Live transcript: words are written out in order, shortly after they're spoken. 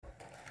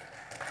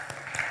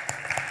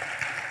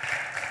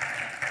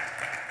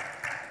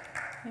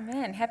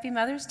Amen. Happy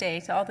Mother's Day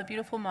to all the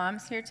beautiful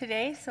moms here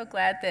today. So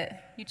glad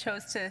that you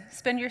chose to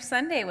spend your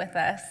Sunday with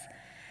us.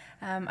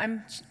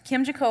 I'm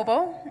Kim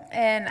Jacobo,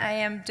 and I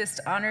am just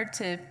honored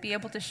to be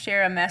able to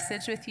share a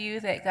message with you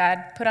that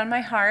God put on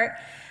my heart.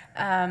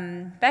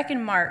 Back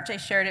in March, I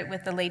shared it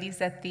with the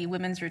ladies at the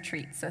women's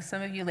retreat. So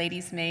some of you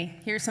ladies may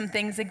hear some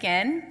things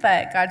again,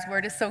 but God's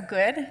word is so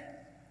good.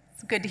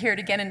 It's good to hear it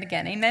again and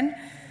again. Amen?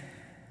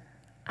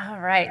 All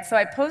right, so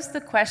I posed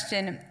the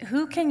question,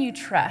 who can you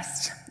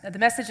trust? The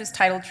message is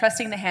titled,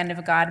 Trusting the Hand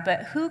of God,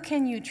 but who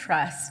can you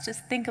trust?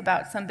 Just think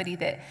about somebody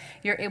that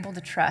you're able to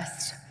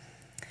trust.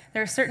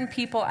 There are certain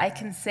people I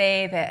can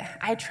say that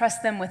I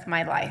trust them with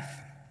my life.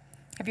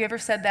 Have you ever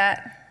said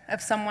that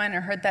of someone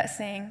or heard that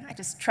saying? I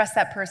just trust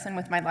that person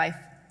with my life.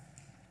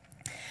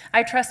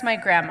 I trust my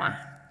grandma,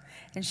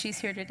 and she's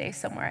here today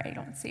somewhere. I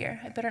don't see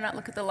her. I better not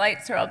look at the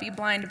lights or I'll be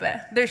blind,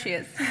 but there she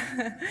is.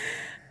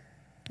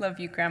 Love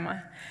you, Grandma.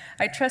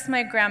 I trust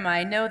my grandma.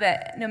 I know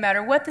that no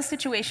matter what the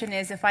situation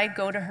is, if I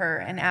go to her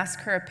and ask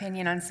her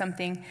opinion on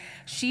something,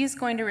 she's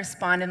going to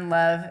respond in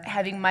love,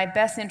 having my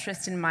best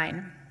interest in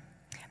mind.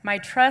 My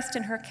trust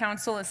in her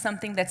counsel is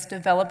something that's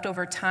developed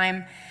over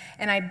time,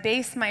 and I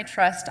base my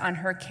trust on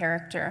her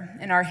character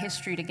and our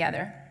history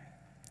together.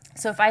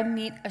 So if I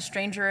meet a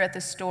stranger at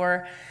the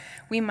store,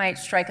 we might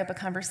strike up a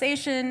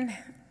conversation,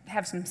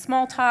 have some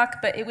small talk,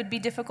 but it would be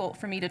difficult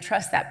for me to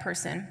trust that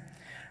person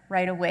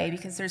right away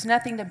because there's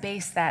nothing to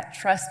base that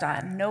trust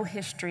on, no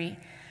history,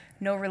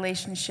 no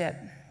relationship.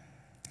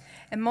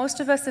 And most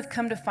of us have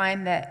come to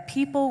find that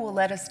people will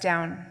let us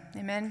down,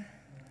 amen?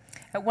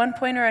 At one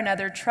point or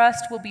another,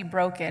 trust will be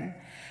broken,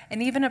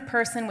 and even a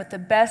person with the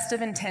best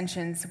of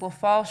intentions will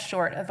fall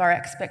short of our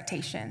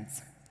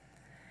expectations.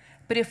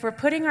 But if we're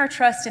putting our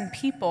trust in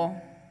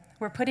people,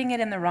 we're putting it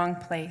in the wrong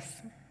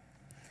place.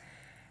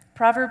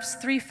 Proverbs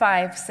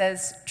 3:5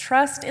 says,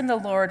 "Trust in the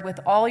Lord with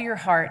all your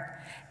heart,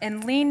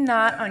 and lean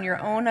not on your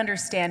own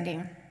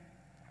understanding.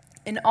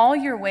 In all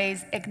your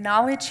ways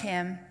acknowledge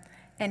him,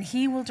 and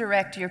he will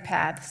direct your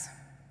paths."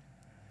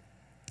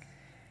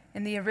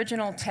 In the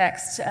original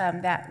text,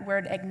 that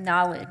word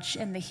acknowledge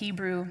in the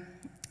Hebrew,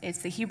 it's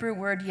the Hebrew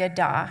word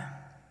yada,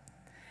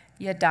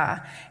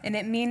 and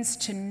it means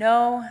to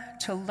know,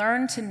 to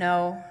learn to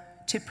know,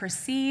 to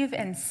perceive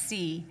and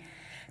see,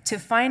 to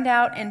find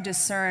out and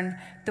discern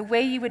the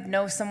way you would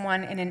know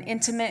someone in an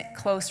intimate,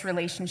 close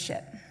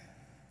relationship.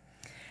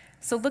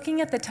 So looking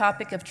at the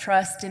topic of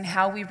trust and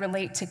how we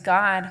relate to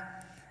God,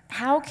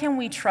 how can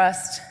we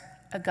trust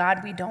a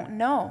God we don't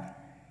know?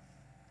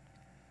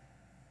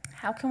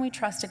 How can we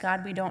trust a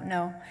God we don't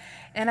know?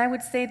 And I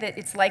would say that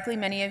it's likely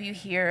many of you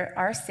here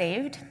are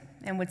saved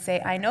and would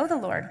say, I know the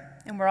Lord.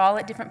 And we're all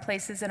at different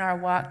places in our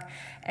walk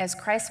as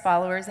Christ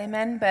followers,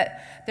 amen?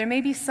 But there may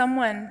be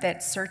someone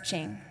that's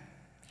searching.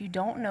 You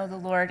don't know the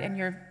Lord and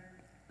you're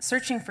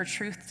searching for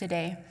truth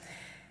today.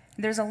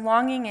 There's a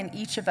longing in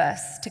each of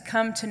us to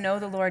come to know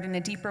the Lord in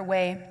a deeper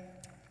way.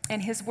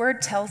 And his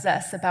word tells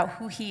us about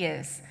who he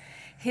is,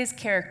 his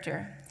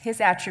character, his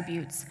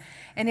attributes.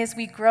 And as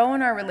we grow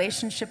in our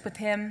relationship with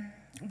him,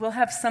 we'll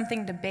have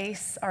something to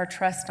base our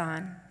trust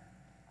on.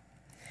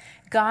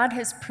 God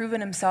has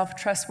proven himself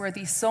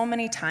trustworthy so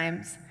many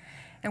times,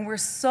 and we're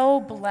so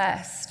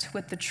blessed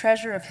with the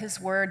treasure of his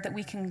word that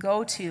we can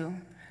go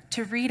to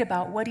read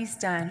about what he's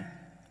done,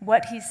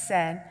 what he's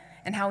said,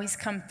 and how he's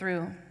come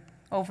through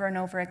over and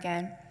over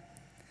again.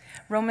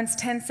 Romans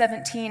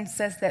 10:17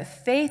 says that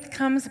faith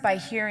comes by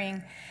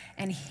hearing,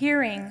 and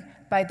hearing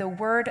by the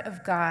word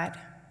of God.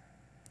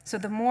 So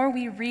the more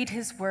we read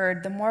his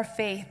word, the more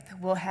faith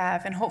we'll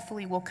have, and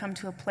hopefully we'll come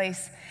to a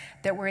place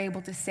that we're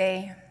able to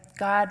say,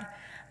 God,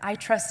 I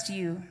trust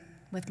you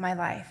with my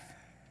life.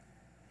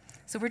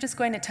 So we're just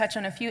going to touch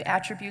on a few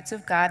attributes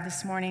of God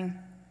this morning.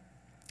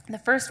 The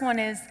first one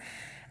is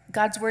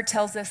God's word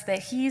tells us that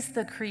he's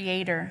the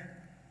creator.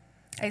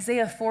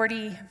 Isaiah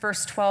 40,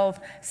 verse 12,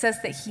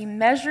 says that he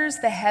measures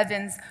the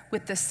heavens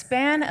with the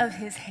span of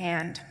his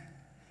hand.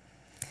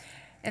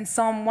 And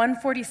Psalm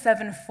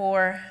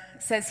 147:4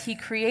 says he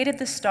created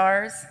the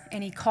stars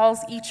and he calls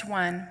each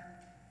one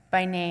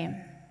by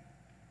name.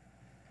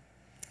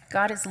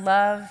 God is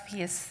love.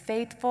 He is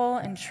faithful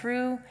and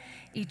true,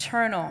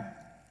 eternal,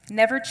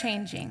 never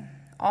changing,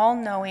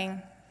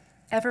 all-knowing,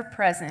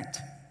 ever-present.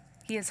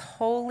 He is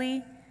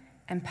holy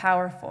and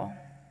powerful.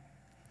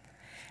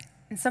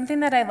 And something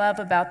that I love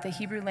about the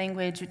Hebrew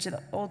language, which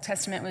the Old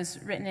Testament was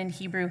written in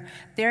Hebrew,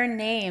 their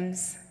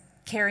names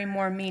carry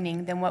more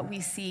meaning than what we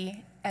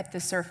see at the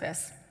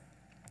surface.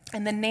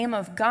 And the name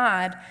of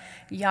God,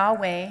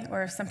 Yahweh,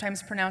 or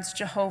sometimes pronounced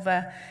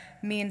Jehovah,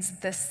 means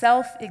the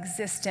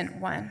self-existent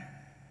one.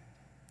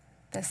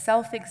 The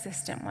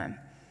self-existent one.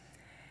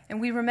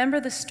 And we remember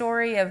the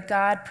story of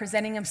God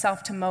presenting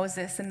himself to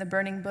Moses in the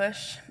burning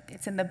bush.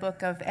 It's in the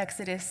book of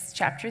Exodus,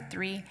 chapter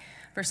 3,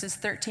 verses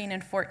 13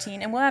 and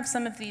 14. And we'll have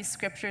some of these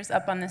scriptures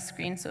up on the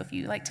screen, so if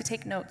you like to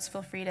take notes,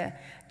 feel free to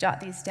jot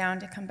these down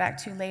to come back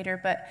to later.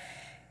 But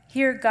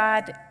here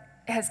God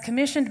has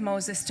commissioned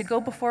Moses to go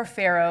before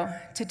Pharaoh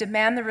to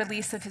demand the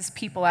release of his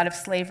people out of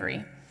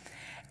slavery.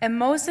 And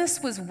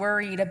Moses was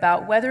worried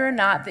about whether or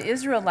not the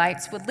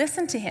Israelites would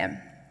listen to him.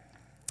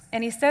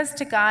 And he says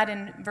to God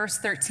in verse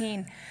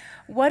 13,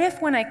 "What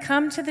if when I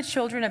come to the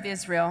children of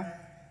Israel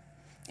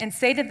and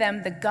say to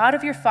them, 'The God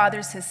of your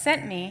fathers has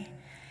sent me,'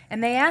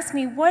 and they ask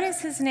me, 'What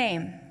is his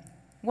name?'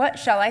 What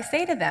shall I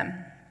say to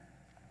them?"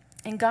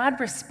 And God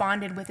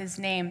responded with his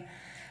name,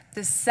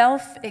 the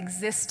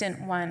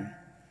self-existent one.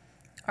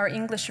 Our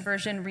English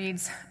version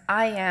reads,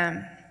 "I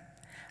am.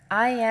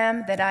 I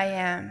am that I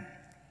am.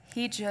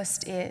 He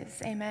just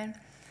is." Amen.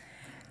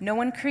 No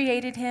one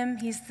created him.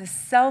 He's the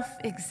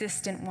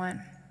self-existent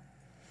one.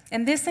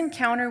 And this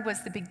encounter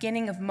was the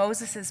beginning of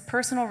Moses'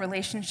 personal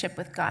relationship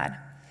with God.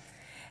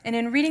 And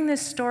in reading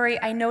this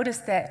story, I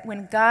noticed that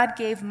when God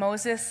gave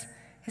Moses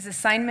his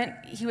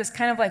assignment, he was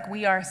kind of like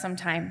we are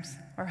sometimes,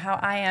 or how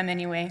I am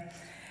anyway,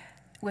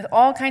 with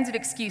all kinds of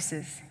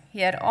excuses. He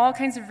had all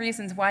kinds of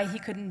reasons why he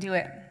couldn't do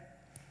it.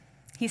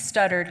 He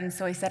stuttered, and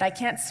so he said, "I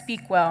can't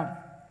speak well.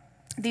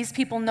 These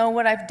people know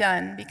what I've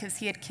done," because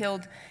he had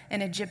killed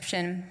an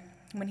Egyptian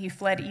when he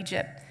fled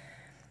Egypt.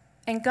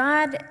 And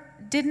God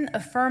didn't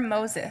affirm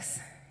Moses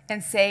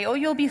and say, "Oh,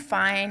 you'll be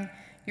fine.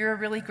 You're a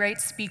really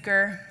great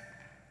speaker."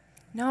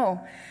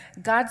 No,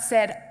 God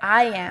said,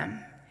 "I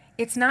am."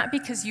 It's not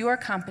because you are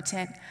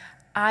competent.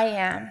 I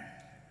am.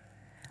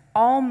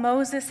 All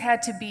Moses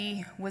had to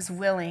be was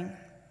willing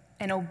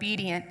and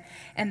obedient,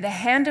 and the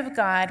hand of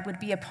God would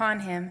be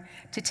upon him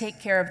to take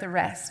care of the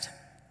rest.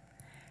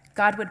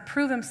 God would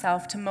prove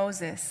himself to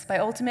Moses by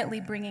ultimately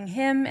bringing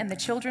him and the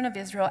children of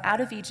Israel out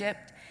of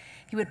Egypt.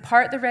 He would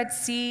part the Red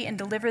Sea and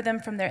deliver them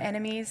from their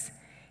enemies.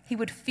 He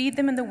would feed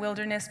them in the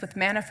wilderness with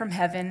manna from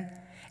heaven,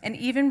 and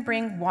even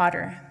bring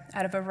water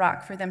out of a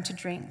rock for them to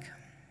drink.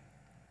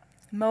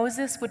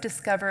 Moses would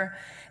discover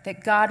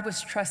that God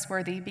was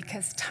trustworthy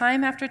because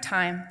time after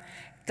time,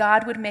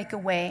 God would make a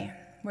way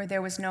where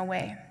there was no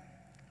way.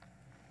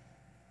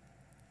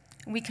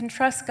 We can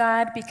trust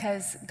God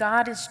because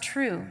God is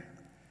true.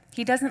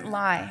 He doesn't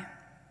lie.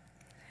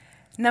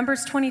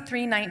 Numbers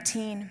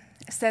 23:19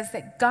 says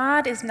that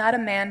God is not a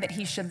man that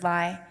he should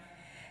lie,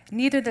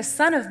 neither the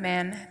Son of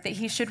Man that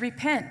he should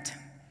repent.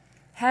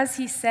 Has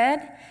he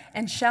said,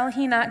 and shall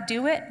he not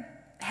do it?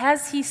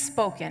 Has he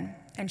spoken,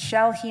 and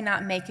shall he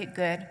not make it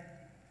good?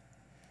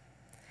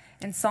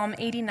 In Psalm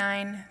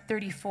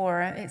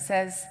 89:34, it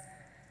says,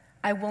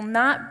 "I will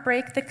not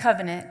break the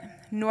covenant,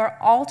 nor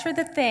alter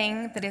the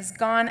thing that has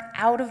gone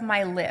out of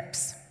my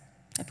lips."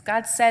 If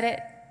God said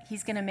it,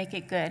 he's going to make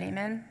it good.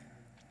 Amen?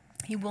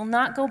 He will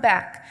not go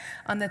back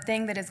on the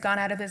thing that has gone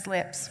out of his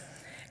lips.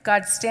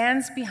 God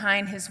stands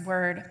behind his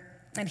word,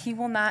 and he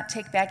will not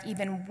take back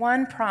even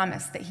one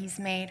promise that he's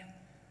made.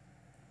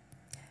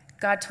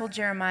 God told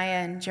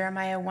Jeremiah in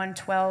Jeremiah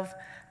 1:12,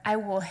 "I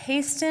will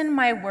hasten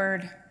my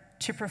word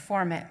to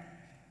perform it."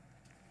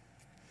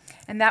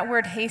 And that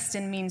word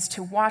hasten means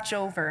to watch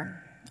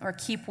over or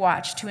keep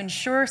watch, to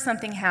ensure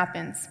something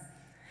happens.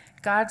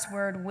 God's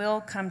word will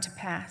come to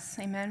pass.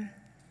 Amen?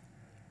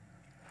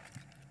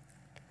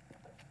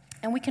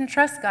 And we can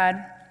trust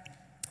God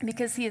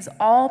because he is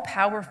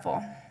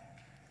all-powerful.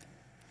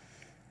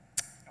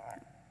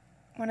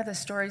 One of the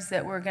stories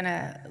that we're going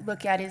to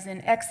look at is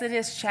in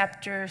Exodus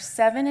chapter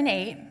 7 and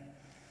 8.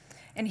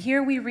 And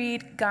here we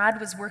read God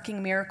was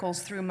working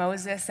miracles through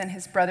Moses and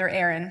his brother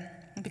Aaron.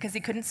 And because he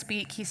couldn't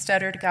speak, he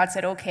stuttered. God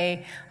said,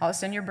 "Okay, I'll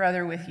send your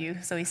brother with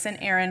you." So he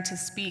sent Aaron to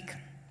speak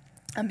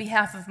on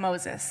behalf of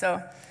Moses.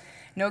 So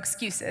no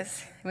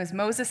excuses. It was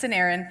Moses and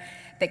Aaron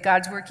that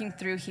God's working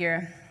through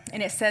here.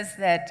 And it says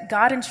that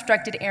God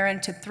instructed Aaron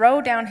to throw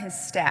down his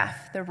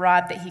staff, the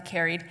rod that he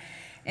carried,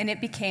 and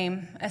it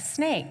became a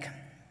snake.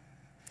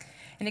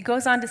 And it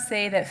goes on to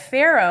say that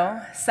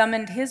Pharaoh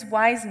summoned his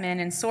wise men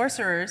and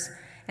sorcerers,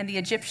 and the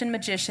Egyptian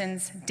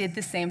magicians did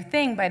the same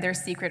thing by their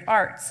secret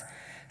arts.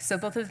 So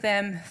both of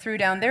them threw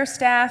down their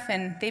staff,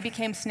 and they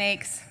became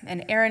snakes,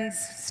 and Aaron's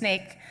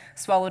snake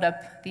swallowed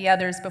up the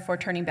others before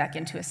turning back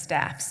into a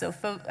staff. So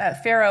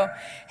Pharaoh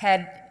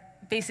had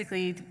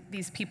basically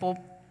these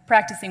people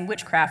practicing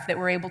witchcraft that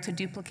were able to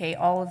duplicate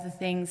all of the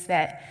things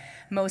that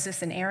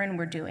Moses and Aaron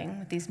were doing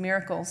with these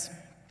miracles.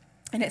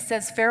 And it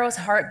says Pharaoh's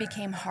heart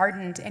became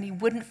hardened, and he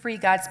wouldn't free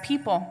God's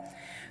people.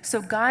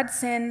 So God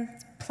sent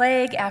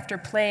plague after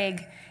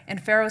plague,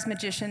 and Pharaoh's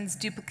magicians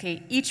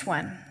duplicate each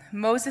one.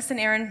 Moses and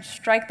Aaron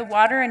strike the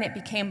water, and it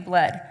became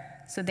blood.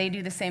 So they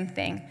do the same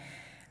thing.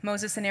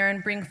 Moses and Aaron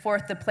bring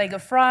forth the plague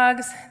of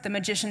frogs. The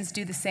magicians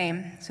do the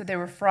same. So there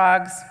were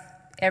frogs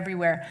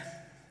everywhere.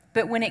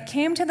 But when it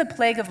came to the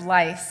plague of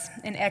lice,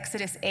 in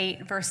Exodus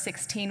 8, verse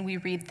 16, we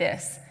read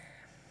this.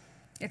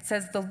 It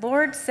says, "The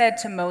Lord said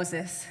to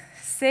Moses,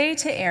 'Say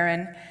to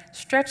Aaron,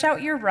 stretch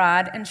out your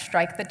rod and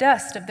strike the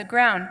dust of the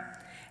ground,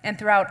 and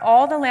throughout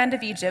all the land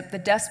of Egypt the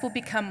dust will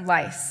become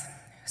lice.'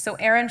 So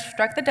Aaron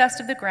struck the dust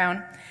of the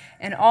ground,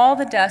 and all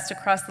the dust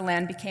across the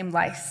land became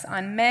lice,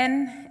 on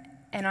men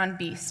and on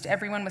beasts.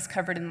 Everyone was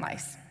covered in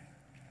lice.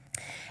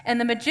 And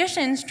the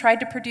magicians tried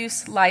to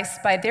produce lice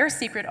by their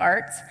secret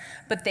arts,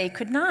 but they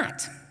could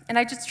not." And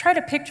I just try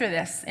to picture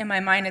this in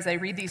my mind as I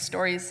read these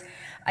stories.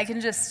 I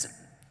can just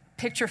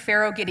picture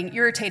Pharaoh getting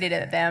irritated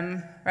at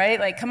them, right?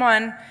 Like, come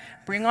on,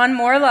 bring on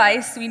more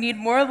lice. We need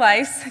more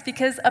lice.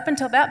 Because up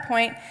until that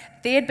point,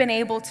 they had been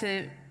able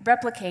to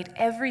replicate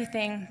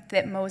everything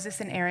that Moses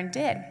and Aaron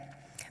did.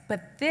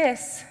 But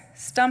this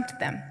stumped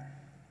them.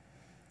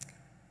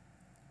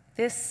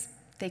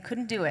 They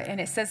couldn't do it.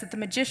 And it says that the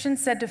magician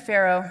said to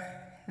Pharaoh,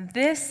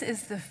 "This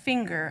is the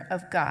finger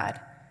of God."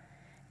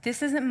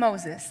 This isn't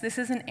Moses. This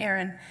isn't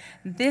Aaron.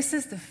 This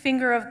is the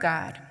finger of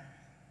God.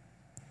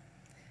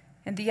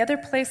 And the other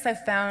place I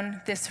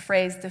found this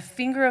phrase, the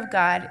finger of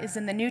God, is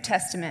in the New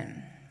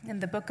Testament, in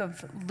the book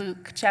of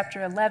Luke,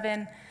 chapter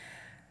 11,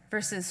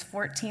 verses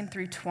 14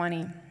 through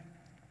 20.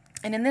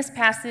 And in this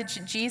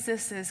passage,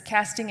 Jesus is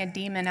casting a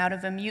demon out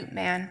of a mute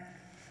man.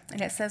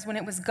 And it says, when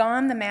it was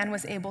gone, the man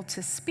was able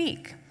to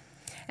speak.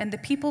 And the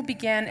people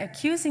began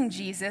accusing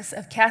Jesus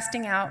of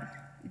casting out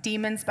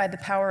demons by the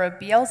power of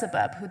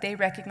Beelzebub, who they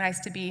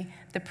recognized to be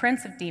the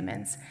prince of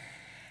demons.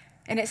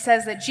 And it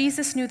says that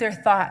Jesus knew their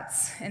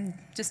thoughts. And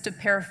just to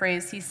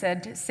paraphrase, he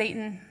said, if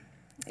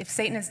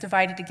Satan is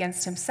divided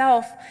against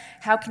himself,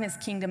 how can his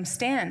kingdom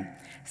stand?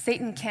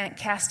 Satan can't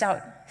cast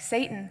out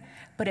Satan,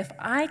 but if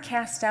I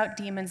cast out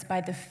demons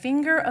by the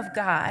finger of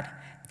God,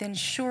 then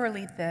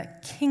surely the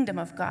kingdom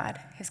of God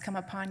has come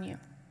upon you.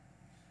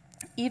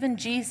 Even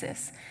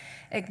Jesus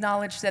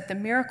acknowledged that the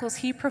miracles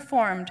he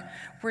performed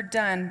were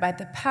done by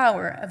the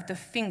power of the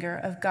finger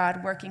of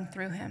God working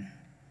through him.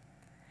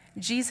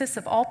 Jesus,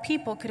 of all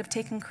people, could have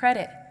taken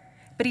credit,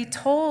 but he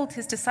told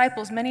his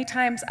disciples many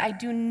times, "I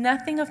do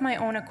nothing of my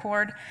own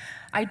accord.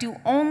 I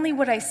do only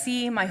what I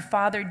see my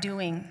Father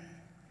doing."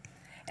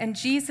 And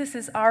Jesus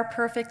is our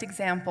perfect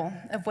example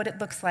of what it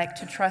looks like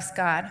to trust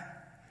God.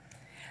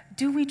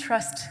 Do we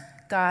trust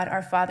God,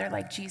 our Father,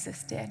 like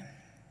Jesus did?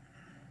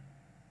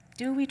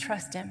 Do we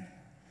trust him?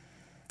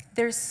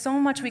 There's so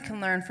much we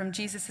can learn from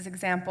Jesus'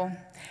 example,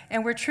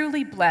 and we're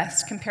truly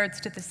blessed compared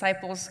to the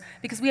disciples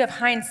because we have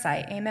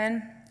hindsight,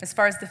 amen? As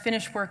far as the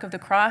finished work of the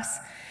cross,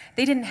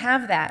 they didn't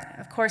have that.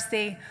 Of course,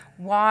 they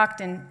walked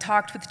and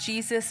talked with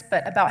Jesus,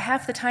 but about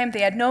half the time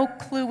they had no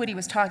clue what he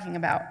was talking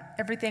about.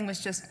 Everything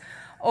was just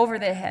over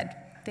their head.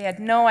 They had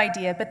no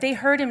idea, but they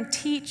heard him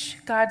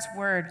teach God's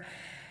word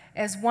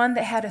as one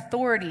that had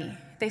authority.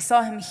 They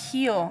saw him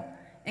heal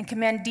and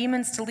command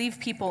demons to leave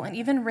people and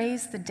even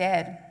raise the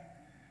dead.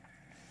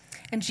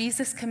 And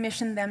Jesus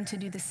commissioned them to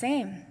do the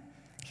same.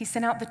 He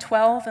sent out the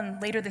 12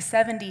 and later the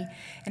 70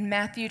 in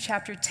Matthew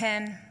chapter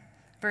 10,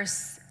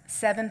 verse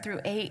 7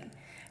 through 8.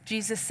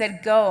 Jesus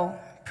said, "Go,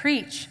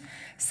 preach,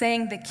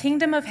 saying the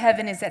kingdom of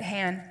heaven is at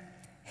hand.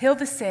 Heal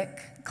the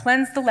sick,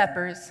 cleanse the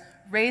lepers,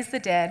 raise the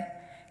dead,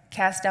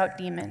 cast out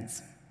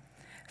demons.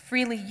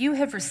 Freely you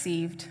have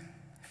received,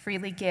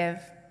 freely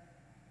give."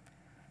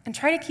 And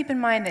try to keep in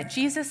mind that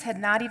Jesus had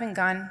not even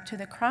gone to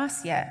the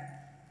cross yet.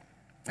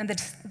 And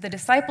the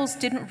disciples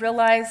didn't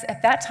realize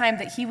at that time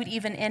that he would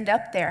even end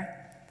up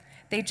there.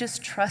 They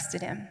just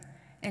trusted him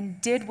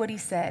and did what he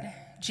said.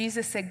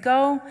 Jesus said,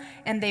 "Go,"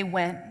 and they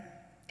went.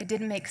 It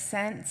didn't make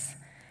sense.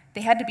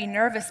 They had to be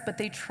nervous, but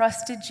they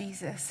trusted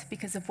Jesus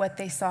because of what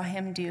they saw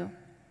him do.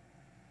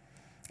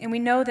 And we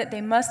know that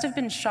they must have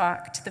been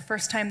shocked the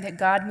first time that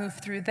God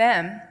moved through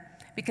them,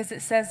 because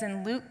it says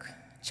in Luke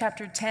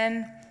chapter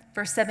 10,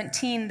 verse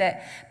 17,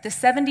 that the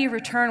 70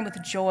 returned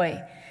with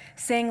joy,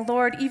 saying,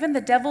 "Lord, even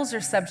the devils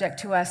are subject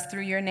to us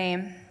through your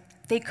name."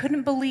 They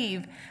couldn't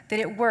believe that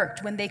it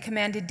worked when they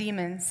commanded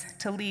demons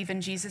to leave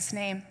in Jesus'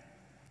 name.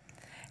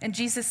 And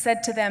Jesus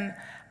said to them,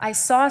 "I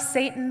saw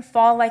Satan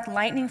fall like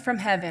lightning from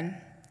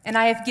heaven, and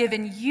I have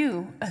given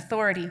you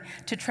authority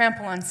to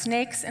trample on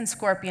snakes and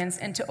scorpions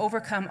and to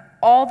overcome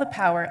all the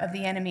power of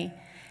the enemy,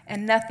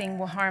 and nothing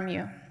will harm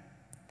you."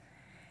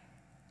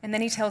 And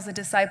then he tells the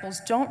disciples,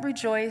 "Don't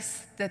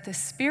rejoice that the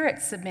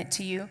spirits submit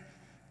to you,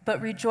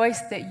 but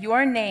rejoice that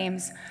your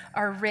names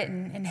are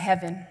written in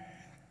heaven."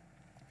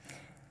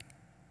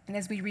 And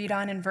as we read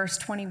on in verse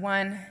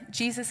 21,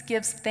 Jesus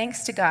gives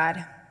thanks to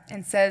God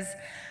and says,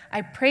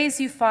 "I praise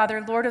you, Father,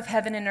 Lord of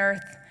heaven and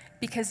earth,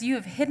 because you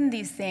have hidden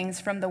these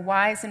things from the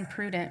wise and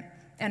prudent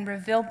and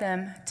revealed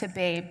them to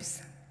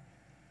babes."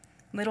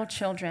 Little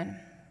children.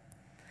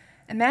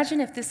 Imagine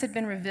if this had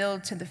been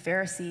revealed to the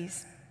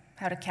Pharisees,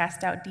 how to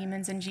cast out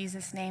demons in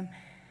Jesus' name.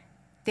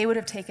 They would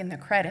have taken the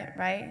credit,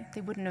 right?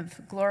 They wouldn't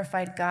have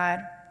glorified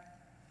God.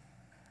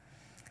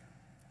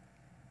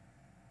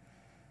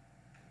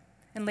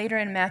 And later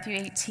in Matthew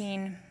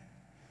 18,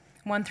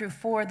 1 through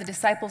 4, the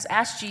disciples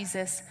asked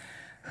Jesus,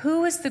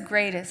 "Who is the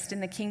greatest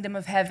in the kingdom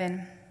of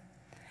heaven?"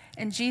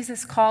 And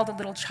Jesus called a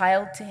little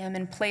child to him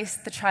and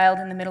placed the child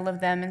in the middle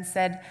of them and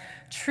said,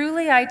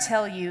 "Truly I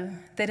tell you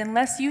that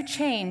unless you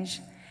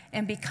change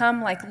and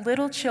become like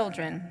little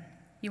children,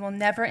 you will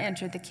never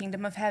enter the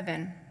kingdom of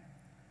heaven.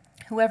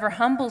 Whoever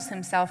humbles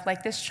himself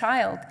like this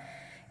child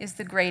is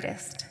the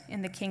greatest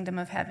in the kingdom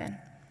of heaven."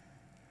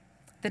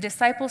 The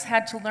disciples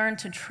had to learn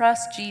to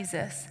trust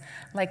Jesus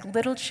like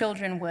little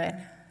children would,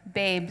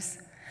 babes,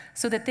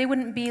 so that they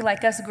wouldn't be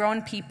like us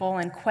grown people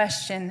and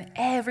question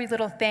every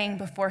little thing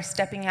before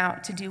stepping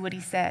out to do what he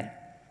said.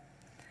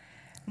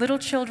 Little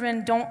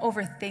children don't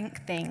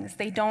overthink things.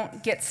 They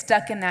don't get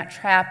stuck in that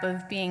trap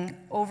of being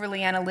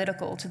overly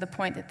analytical to the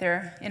point that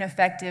they're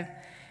ineffective.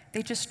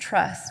 They just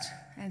trust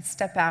and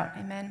step out.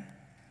 Amen.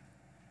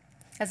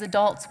 As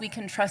adults, we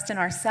can trust in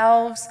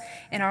ourselves,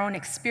 in our own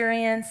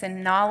experience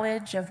and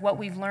knowledge of what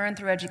we've learned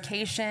through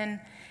education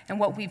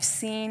and what we've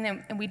seen,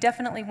 and we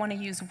definitely want to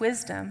use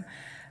wisdom.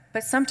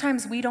 But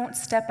sometimes we don't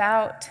step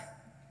out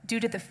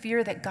due to the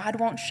fear that God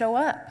won't show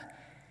up,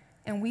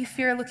 and we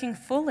fear looking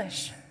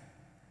foolish.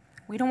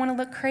 We don't want to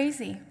look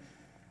crazy.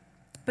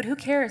 But who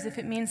cares if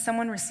it means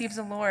someone receives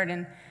the Lord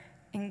and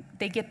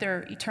they get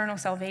their eternal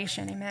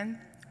salvation, amen?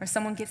 Or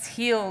someone gets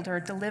healed or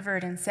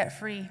delivered and set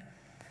free.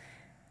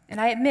 And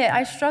I admit,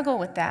 I struggle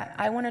with that.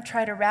 I want to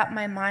try to wrap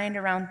my mind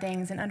around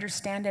things and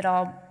understand it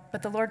all,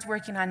 but the Lord's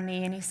working on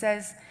me, and he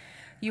says,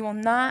 you will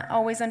not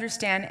always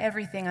understand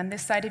everything on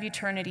this side of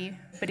eternity,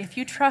 but if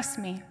you trust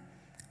me,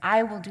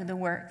 I will do the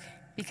work,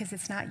 because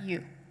it's not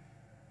you.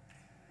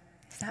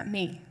 It's not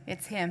me,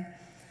 it's him.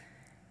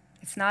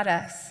 It's not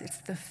us. It's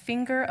the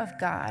finger of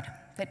God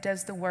that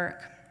does the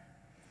work.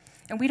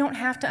 And we don't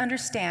have to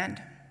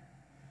understand.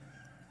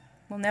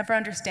 We'll never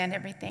understand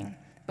everything.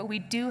 But we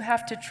do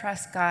have to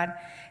trust God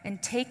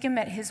and take him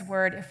at his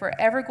word if we're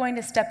ever going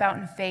to step out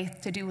in faith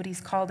to do what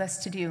he's called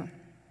us to do.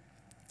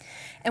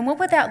 And what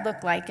would that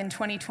look like in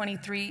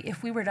 2023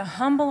 if we were to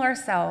humble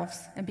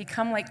ourselves and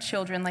become like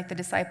children like the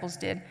disciples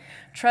did,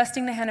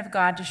 trusting the hand of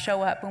God to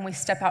show up when we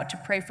step out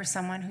to pray for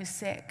someone who's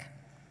sick?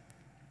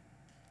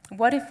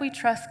 What if we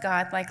trust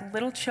God like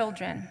little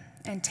children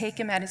and take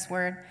him at his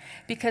word,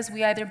 because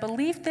we either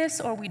believe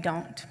this or we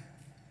don't?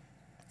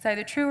 It's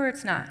either true or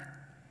it's not.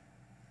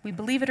 We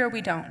believe it or we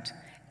don't.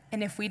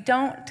 And if we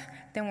don't,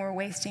 then we're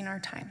wasting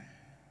our time.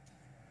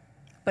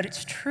 But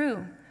it's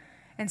true.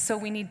 And so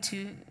we need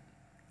to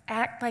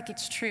act like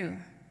it's true.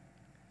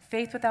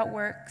 Faith without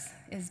works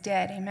is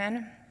dead.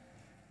 Amen?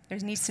 There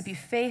needs to be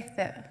faith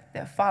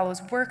that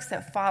follows, works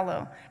that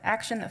follow,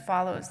 action that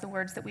follows the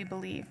words that we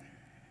believe.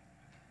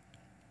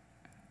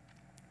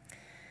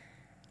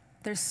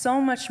 There's so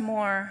much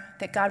more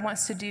that God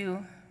wants to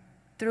do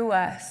through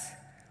us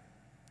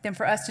than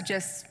for us to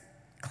just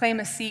claim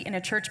a seat in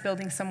a church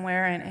building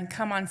somewhere and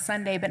come on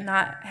Sunday but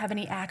not have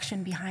any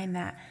action behind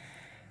that.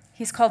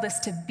 He's called us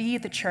to be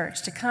the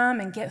church, to come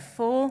and get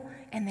full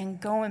and then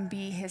go and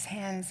be his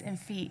hands and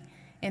feet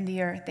in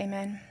the earth.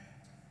 Amen?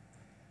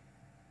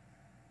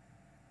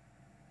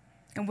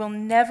 And we'll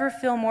never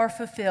feel more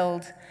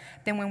fulfilled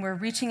than when we're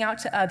reaching out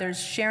to others,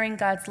 sharing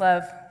God's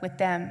love with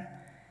them.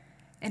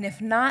 And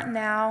if not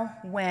now,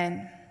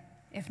 when?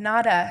 If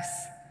not us,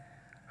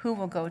 who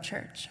will go,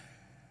 church?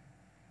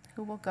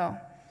 Who will go?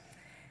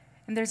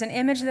 And there's an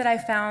image that I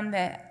found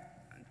that,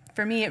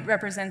 for me, it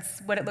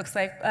represents what it looks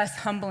like, us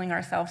humbling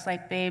ourselves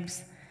like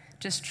babes,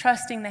 just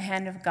trusting the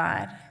hand of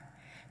God.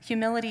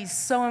 Humility is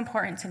so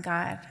important to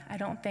God. I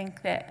don't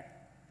think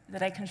that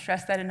I can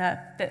stress that enough,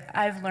 that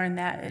I've learned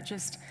that.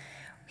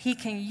 He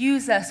can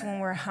use us when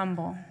we're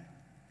humble.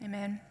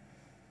 Amen?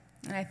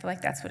 And I feel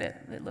like that's what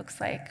it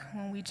looks like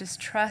when we just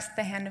trust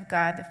the hand of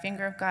God, the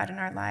finger of God in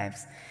our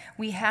lives.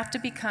 We have to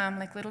become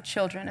like little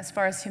children as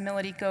far as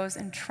humility goes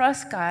and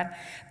trust God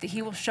that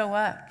he will show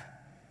up.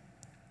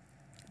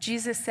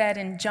 Jesus said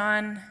in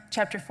John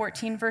chapter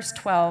 14, verse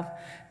 12,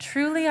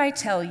 "Truly I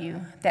tell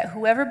you that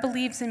whoever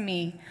believes in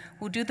me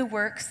will do the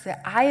works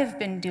that I have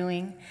been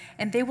doing,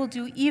 and they will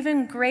do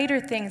even greater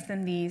things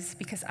than these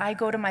because I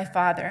go to my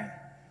Father."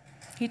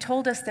 He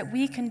told us that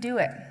we can do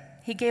it.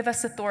 He gave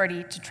us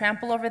authority to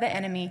trample over the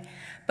enemy,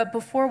 but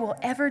before we'll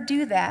ever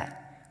do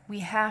that,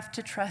 we have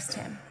to trust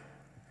him.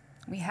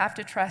 We have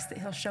to trust that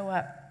he'll show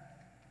up.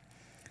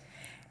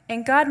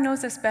 And God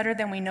knows us better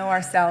than we know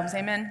ourselves,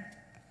 amen?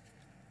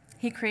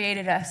 He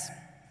created us.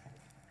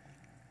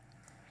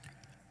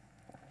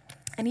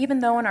 And even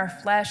though in our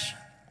flesh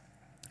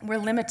we're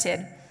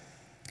limited,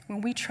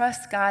 when we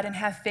trust God and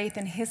have faith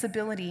in his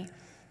ability,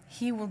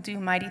 he will do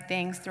mighty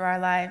things through our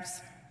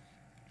lives.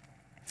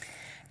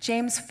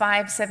 James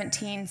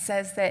 5:17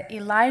 says that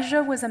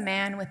Elijah was a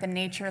man with a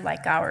nature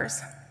like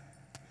ours.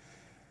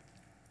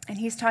 And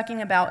he's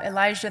talking about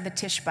Elijah the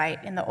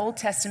Tishbite. In the Old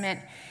Testament,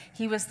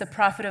 he was the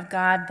prophet of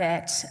God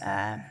that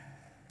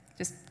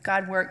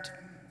God worked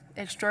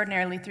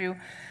extraordinarily through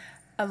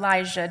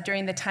Elijah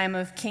during the time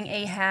of King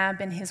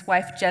Ahab and his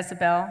wife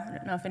Jezebel. I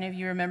don't know if any of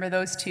you remember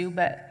those two,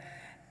 but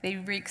they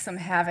wreaked some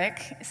havoc.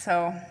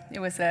 So it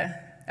was a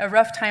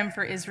rough time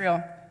for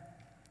Israel.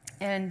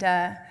 And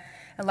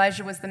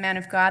Elijah was the man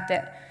of God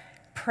that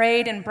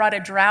prayed and brought a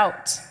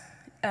drought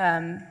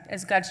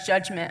as God's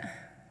judgment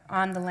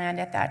on the land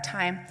at that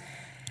time.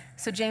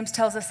 So James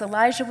tells us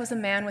Elijah was a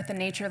man with a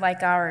nature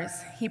like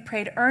ours. He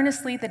prayed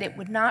earnestly that it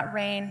would not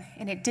rain,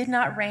 and it did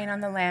not rain on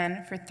the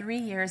land for 3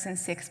 years and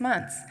 6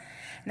 months.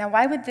 Now,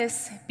 why would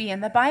this be in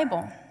the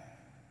Bible?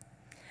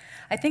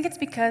 I think it's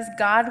because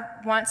God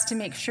wants to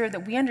make sure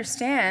that we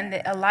understand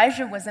that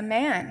Elijah was a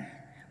man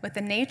with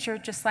a nature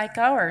just like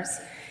ours.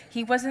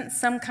 He wasn't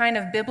some kind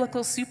of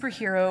biblical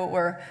superhero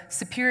or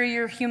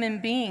superior human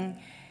being.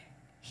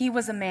 He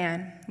was a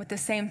man with the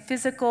same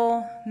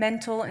physical,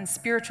 mental, and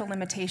spiritual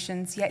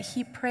limitations, yet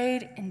he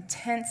prayed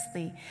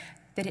intensely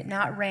that it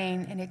not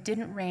rain, and it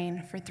didn't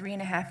rain for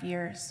 3.5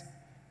 years.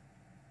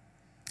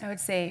 I would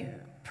say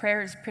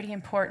prayer is pretty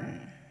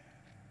important.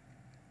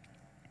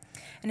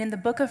 And in the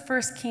book of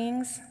 1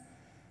 Kings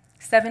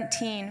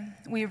 17,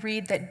 we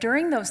read that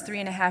during those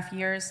 3.5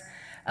 years,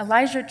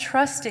 Elijah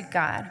trusted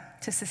God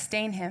to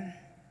sustain him.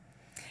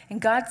 And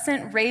God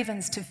sent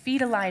ravens to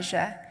feed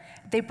Elijah.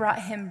 They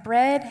brought him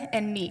bread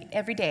and meat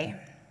every day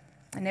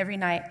and every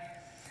night.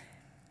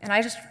 And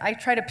I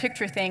try to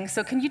picture things.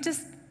 So can you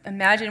just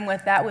imagine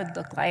what that would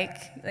look like?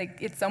 Like,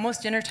 it's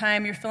almost dinner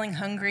time, you're feeling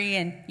hungry,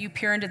 and you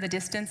peer into the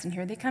distance, and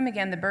here they come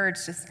again, the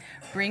birds just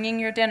bringing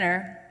your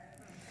dinner.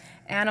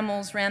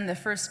 Animals ran the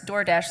first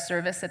DoorDash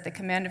service at the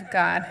command of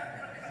God.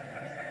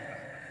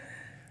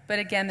 But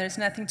again, there's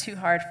nothing too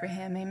hard for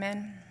him,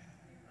 amen?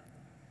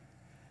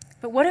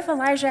 But what if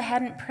Elijah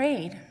hadn't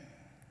prayed?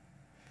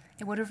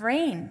 It would have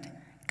rained.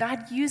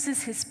 God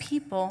uses his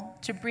people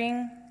to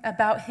bring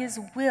about his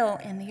will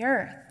in the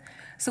earth.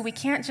 So we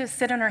can't just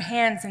sit on our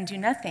hands and do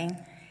nothing.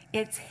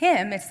 It's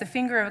him, it's the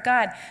finger of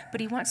God,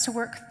 but he wants to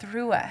work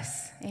through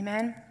us,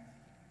 amen?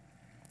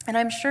 And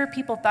I'm sure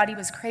people thought he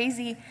was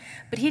crazy,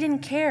 but he didn't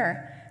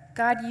care.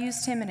 God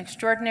used him in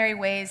extraordinary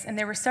ways, and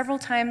there were several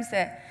times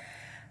that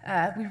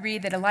we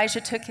read that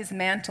Elijah took his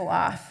mantle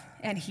off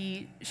and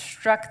he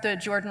struck the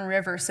Jordan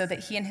River so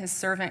that he and his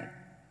servant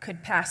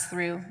could pass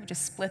through,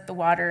 just split the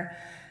water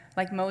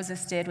like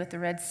Moses did with the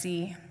Red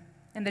Sea.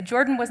 And the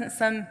Jordan wasn't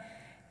some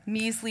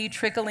measly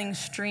trickling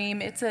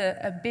stream, it's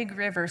a big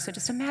river, so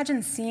just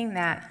imagine seeing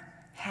that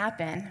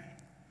happen.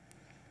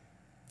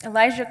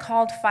 Elijah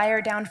called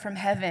fire down from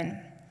heaven,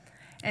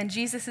 and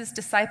Jesus'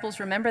 disciples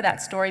remember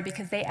that story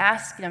because they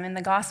asked him in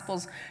the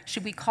Gospels,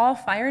 should we call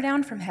fire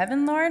down from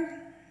heaven, Lord?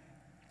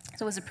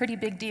 So it was a pretty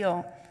big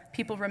deal.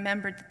 People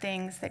remembered the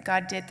things that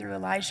God did through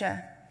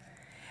Elijah.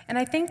 And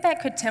I think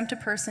that could tempt a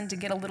person to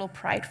get a little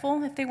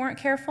prideful if they weren't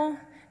careful.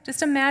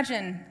 Just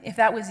imagine if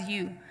that was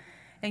you,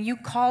 and you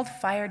called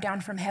fire down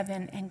from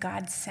heaven and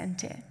God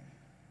sent it.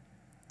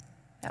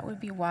 That would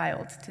be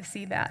wild to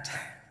see that.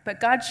 But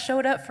God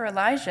showed up for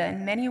Elijah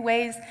in many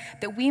ways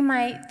that we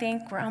might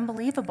think were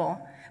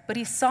unbelievable. But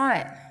he saw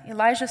it.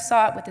 Elijah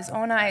saw it with his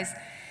own eyes.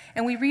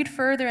 And we read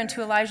further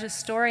into Elijah's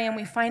story, and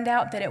we find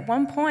out that at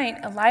one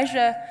point,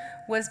 Elijah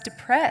was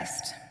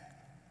depressed.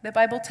 The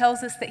Bible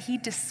tells us that he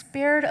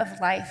despaired of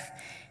life.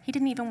 He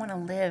didn't even want to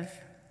live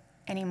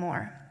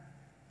anymore.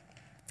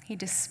 He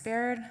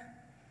despaired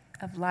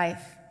of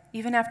life.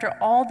 Even after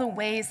all the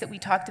ways that we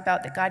talked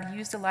about that God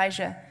used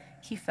Elijah,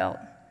 he felt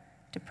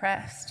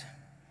depressed.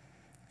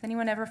 Has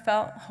anyone ever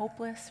felt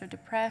hopeless or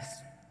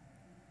depressed?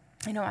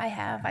 I know I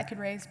have. I could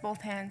raise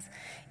both hands.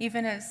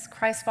 Even as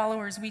Christ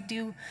followers, we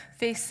do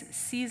face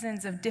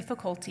seasons of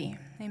difficulty.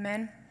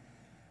 Amen?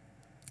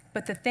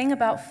 But the thing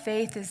about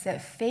faith is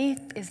that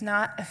faith is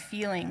not a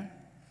feeling.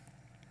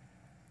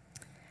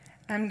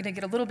 I'm going to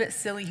get a little bit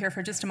silly here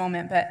for just a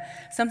moment, but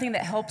something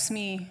that helps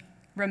me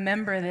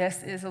remember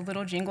this is a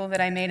little jingle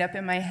that I made up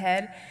in my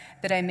head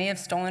that I may have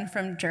stolen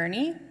from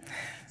Journey.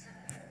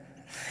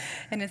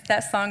 And it's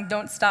that song,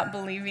 Don't Stop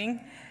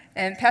Believing.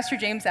 And Pastor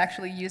James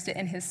actually used it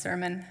in his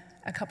sermon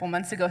a couple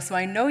months ago, so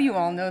I know you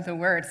all know the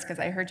words because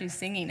I heard you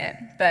singing it.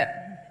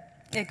 But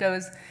it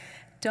goes,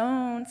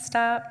 don't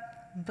stop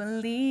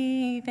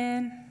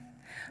believing,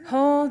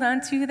 hold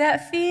on to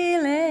that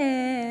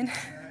feeling.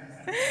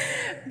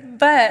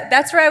 But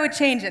that's where I would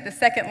change it, the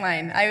second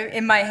line.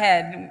 In my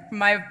head,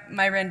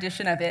 my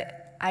rendition of it,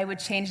 I would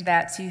change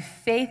that to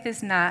faith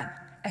is not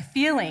a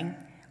feeling.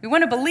 We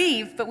want to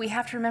believe, but we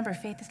have to remember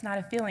faith is not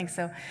a feeling.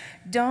 So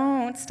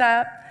don't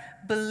stop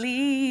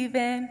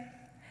believing.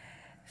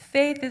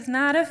 Faith is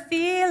not a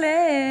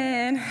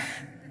feeling.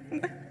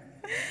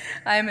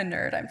 I'm a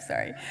nerd, I'm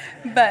sorry.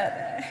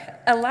 But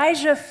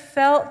Elijah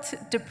felt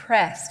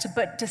depressed,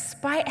 but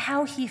despite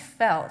how he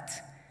felt,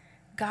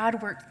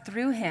 God worked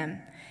through him.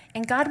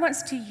 And God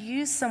wants to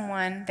use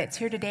someone that's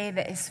here today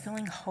that is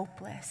feeling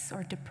hopeless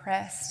or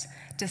depressed,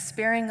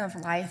 despairing of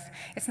life.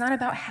 It's not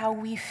about how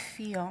we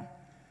feel.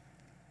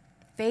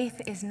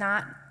 Faith is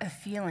not a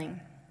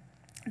feeling.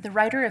 The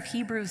writer of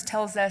Hebrews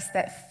tells us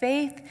that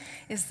faith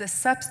is the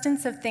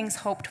substance of things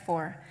hoped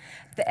for,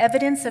 the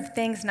evidence of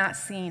things not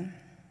seen.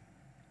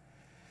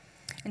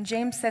 And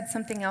James said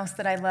something else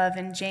that I love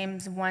in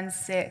James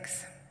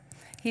 1:6.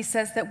 He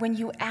says that when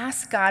you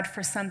ask God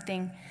for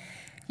something,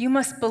 you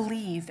must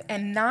believe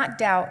and not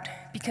doubt,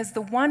 because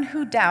the one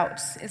who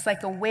doubts is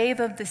like a wave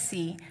of the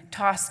sea,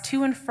 tossed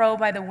to and fro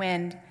by the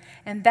wind,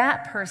 and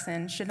that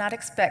person should not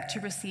expect to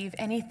receive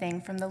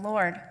anything from the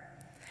Lord.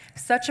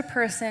 Such a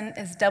person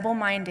is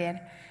double-minded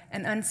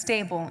and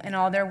unstable in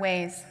all their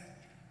ways.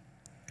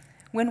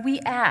 When we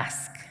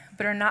ask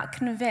but are not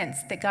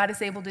convinced that God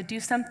is able to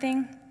do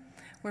something,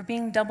 we're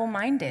being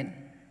double-minded.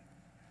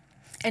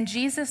 And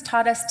Jesus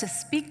taught us to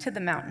speak to the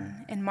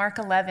mountain in Mark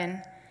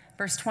 11,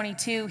 Verse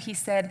 22, he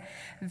said,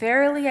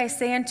 "Verily I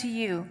say unto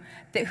you,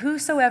 that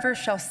whosoever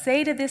shall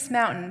say to this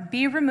mountain,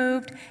 Be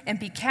removed and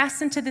be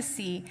cast into the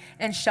sea,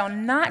 and shall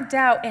not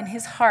doubt in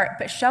his heart,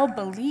 but shall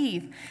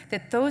believe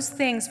that those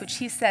things which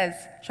he says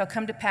shall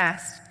come to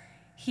pass,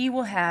 he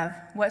will have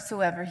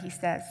whatsoever he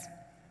says."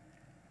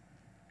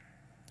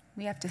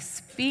 We have to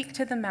speak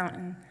to the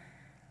mountain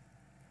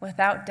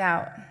without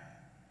doubt.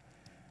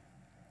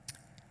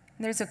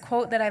 There's a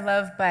quote that I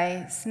love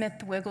by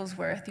Smith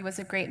Wigglesworth. He was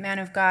a great man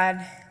of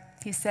God.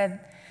 He said,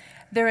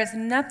 "There is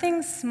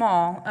nothing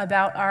small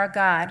about our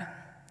God,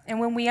 and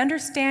when we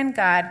understand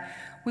God,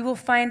 we will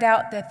find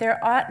out that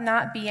there ought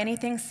not be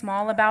anything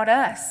small about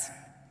us.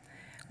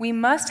 We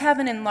must have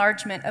an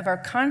enlargement of our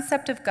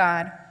concept of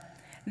God.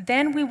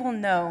 Then we will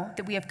know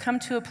that we have come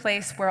to a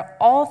place where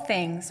all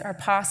things are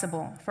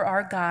possible, for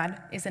our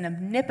God is an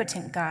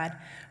omnipotent God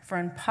for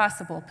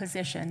impossible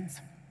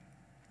positions."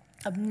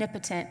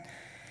 Omnipotent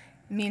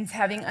means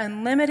having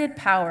unlimited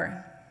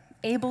power,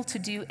 able to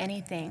do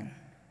anything.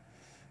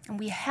 And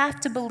we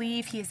have to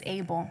believe he is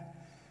able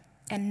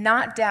and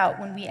not doubt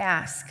when we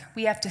ask.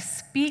 We have to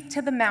speak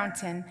to the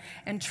mountain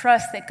and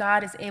trust that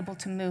God is able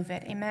to move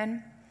it.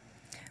 Amen?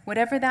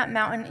 Whatever that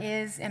mountain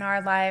is in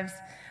our lives,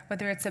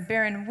 whether it's a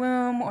barren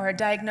womb or a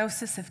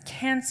diagnosis of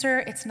cancer,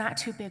 it's not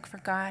too big for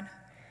God.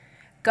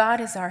 God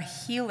is our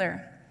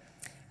healer.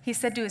 He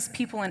said to his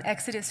people in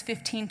Exodus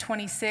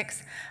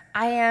 15:26,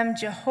 "I am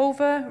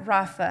Jehovah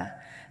Rapha,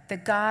 the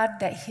God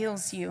that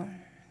heals you."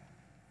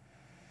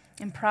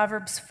 In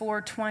Proverbs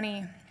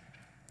 4:20,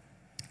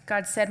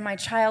 God said, "My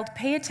child,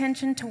 pay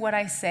attention to what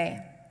I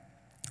say.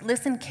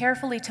 Listen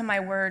carefully to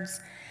my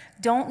words.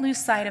 Don't lose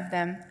sight of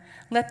them.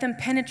 Let them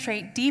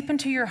penetrate deep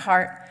into your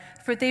heart,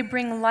 for they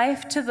bring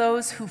life to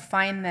those who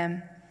find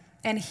them,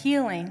 and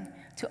healing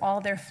to all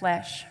their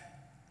flesh."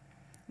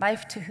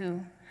 Life to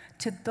who?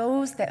 To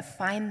those that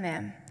find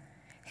them.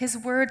 His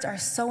words are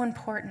so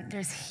important.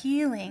 There's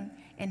healing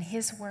in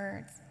his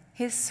words,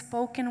 his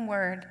spoken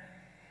word.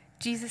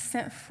 Jesus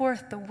sent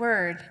forth the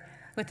word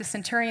with the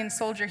centurion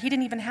soldier. He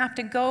didn't even have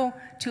to go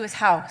to his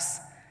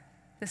house.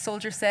 The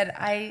soldier said,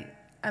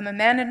 I'm a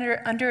man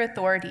under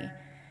authority,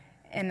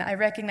 and I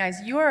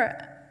recognize you're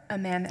a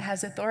man that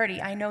has authority.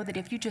 I know that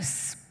if you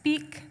just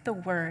speak the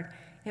word,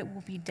 it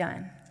will be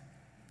done.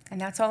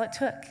 And that's all it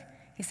took.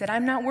 He said,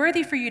 "I'm not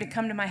worthy for you to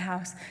come to my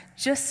house.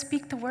 Just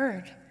speak the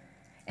word."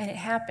 And it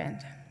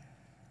happened.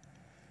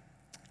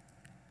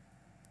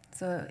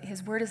 So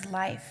his word is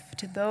life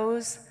to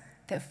those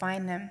that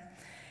find them.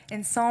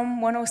 In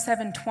Psalm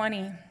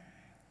 107:20,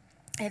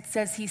 it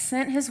says, "He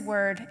sent his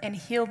word and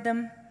healed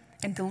them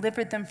and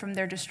delivered them from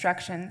their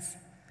destructions."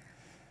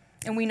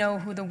 And we know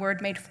who the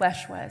word made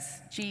flesh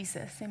was,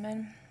 Jesus.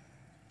 Amen.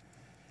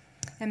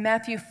 And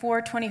Matthew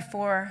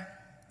 4:24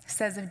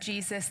 says of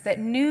Jesus that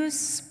news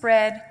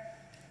spread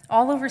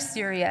all over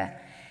Syria,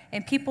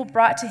 and people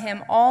brought to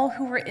him all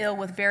who were ill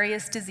with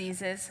various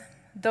diseases,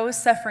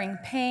 those suffering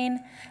pain,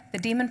 the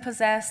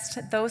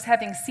demon-possessed, those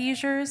having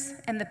seizures,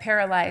 and the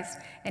paralyzed,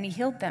 and he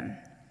healed them.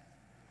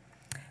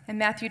 And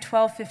Matthew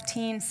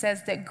 12:15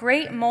 says that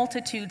great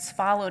multitudes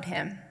followed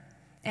him,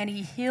 and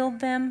he healed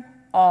them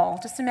all.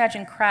 Just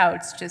imagine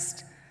crowds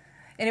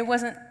and it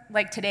wasn't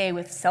like today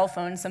with cell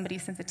phones, somebody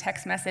sends a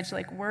text message,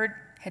 like word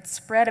had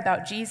spread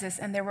about Jesus,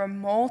 and there were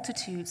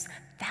multitudes,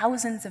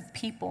 thousands of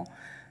people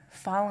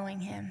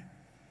following him.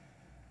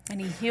 And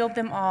he healed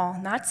them all,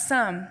 not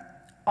some,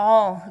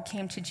 all who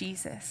came to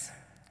Jesus.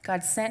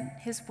 God sent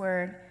his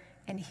word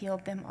and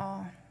healed them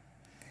all.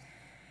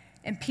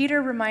 And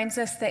Peter reminds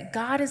us that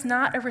God is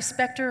not a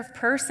respecter of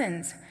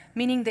persons,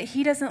 meaning that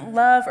he doesn't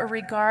love or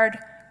regard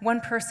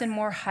one person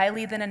more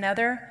highly than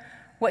another.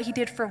 What he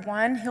did for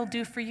one, he'll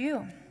do for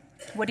you.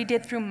 What he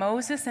did through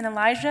Moses and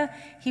Elijah,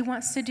 he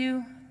wants to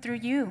do through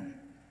you.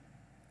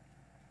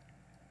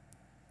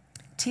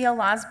 T.L.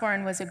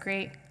 Osborne was a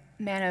great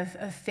man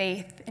of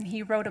faith, and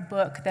he wrote a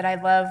book that I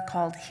love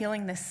called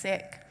Healing the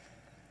Sick.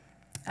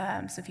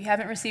 So if you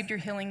haven't received your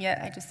healing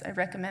yet, I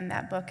recommend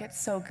that book. It's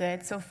so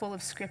good, so full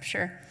of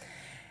scripture.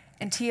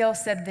 And T.L.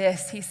 said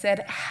this. He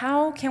said,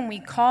 "How can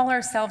we call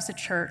ourselves a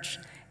church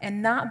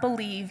and not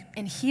believe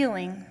in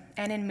healing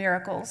and in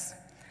miracles?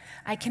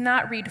 I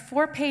cannot read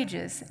 4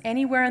 pages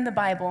anywhere in the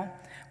Bible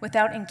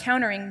without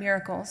encountering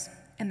miracles.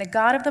 And the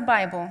God of the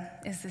Bible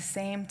is the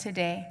same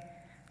today."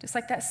 Just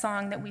like that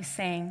song that we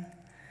sang.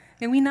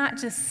 May we not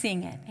just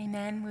sing it,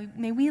 amen?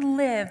 May we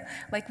live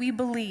like we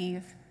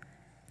believe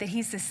that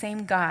he's the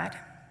same God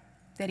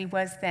that he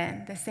was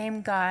then, the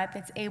same God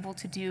that's able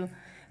to do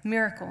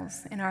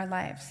miracles in our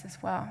lives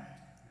as well.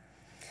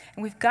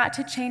 And we've got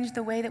to change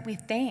the way that we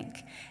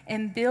think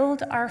and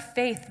build our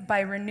faith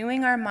by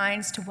renewing our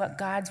minds to what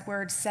God's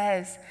word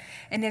says.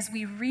 And as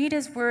we read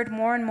his word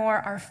more and more,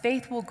 our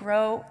faith will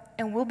grow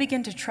and we'll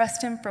begin to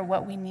trust him for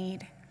what we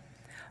need.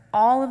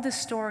 All of the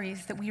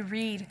stories that we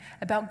read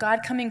about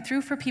God coming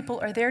through for people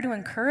are there to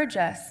encourage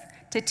us,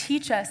 to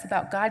teach us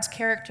about God's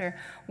character,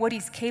 what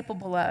he's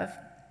capable of.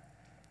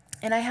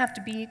 And I have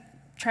to be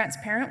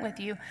transparent with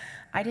you.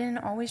 I didn't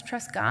always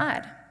trust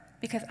God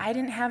because I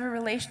didn't have a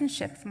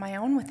relationship of my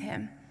own with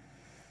him.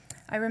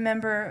 I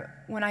remember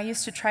when I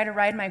used to try to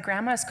ride my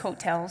grandma's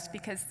coattails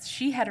because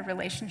she had a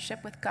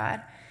relationship with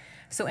God.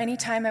 So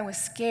anytime I was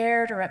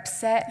scared or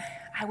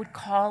upset, I would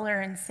call her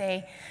and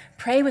say,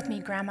 "Pray with me,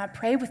 Grandma,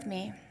 pray with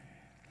me."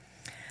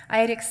 I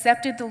had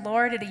accepted the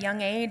Lord at a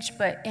young age,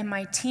 but in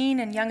my teen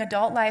and young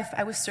adult life,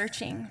 I was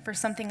searching for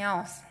something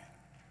else.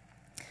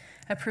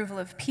 Approval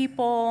of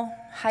people,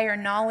 higher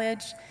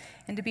knowledge,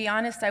 and to be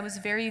honest, I was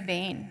very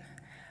vain.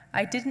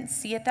 I didn't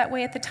see it that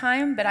way at the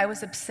time, but I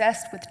was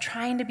obsessed with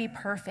trying to be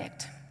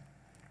perfect.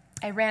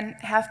 I ran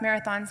half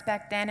marathons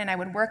back then, and I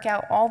would work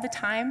out all the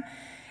time.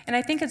 And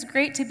I think it's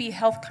great to be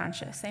health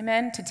conscious,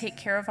 amen, to take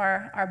care of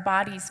our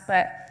bodies,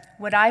 but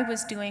what I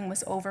was doing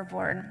was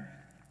overboard.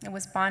 It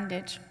was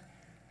bondage.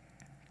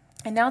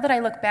 And now that I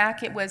look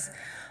back, it was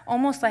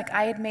almost like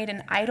I had made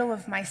an idol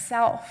of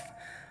myself,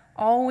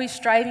 always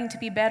striving to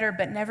be better,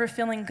 but never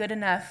feeling good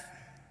enough.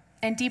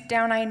 And deep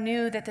down, I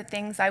knew that the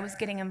things I was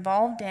getting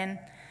involved in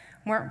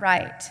weren't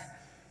right.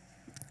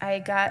 I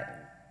got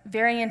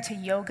very into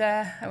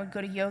yoga. I would go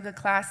to yoga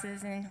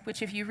classes,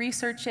 which if you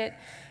research it,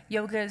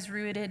 yoga is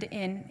rooted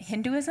in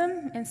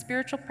Hinduism and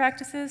spiritual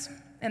practices.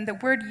 And the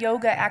word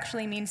yoga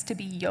actually means to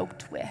be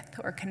yoked with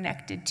or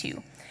connected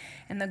to.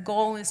 And the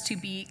goal is to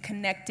be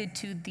connected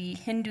to the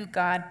Hindu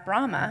god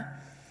Brahma,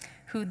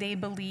 who they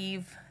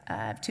believe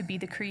to be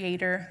the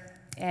creator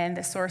and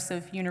the source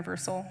of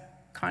universal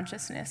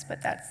consciousness.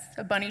 But that's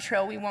a bunny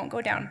trail we won't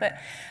go down. But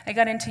I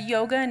got into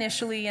yoga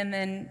initially, and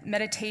then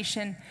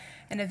meditation,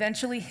 and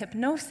eventually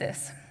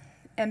hypnosis.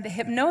 And the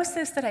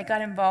hypnosis that I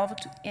got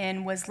involved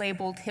in was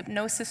labeled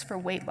hypnosis for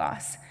weight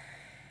loss.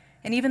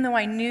 And even though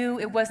I knew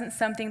it wasn't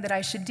something that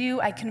I should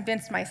do, I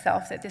convinced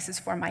myself that this is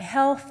for my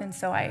health, and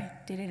so I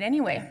did it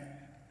anyway.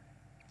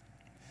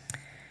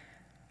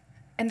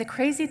 And the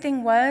crazy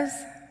thing was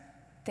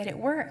that it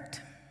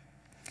worked.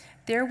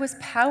 There was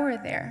power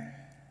there.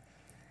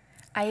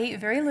 I ate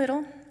very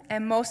little,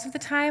 and most of the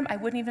time I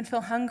wouldn't even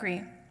feel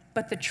hungry.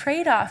 But the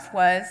trade-off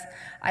was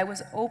I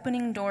was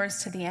opening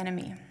doors to the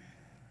enemy.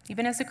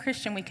 Even as a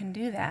Christian, we can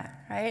do that,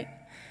 right?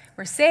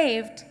 We're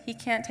saved. He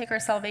can't take our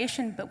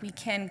salvation, but we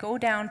can go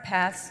down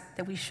paths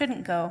that we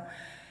shouldn't go,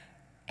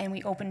 and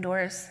we open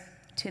doors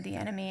to the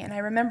enemy. And I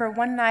remember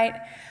one night,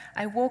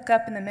 I woke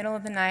up in the middle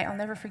of the night. I'll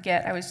never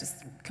forget. I was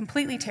just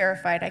completely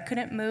terrified. I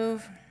couldn't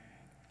move,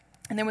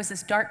 and there was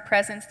this dark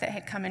presence that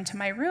had come into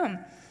my room.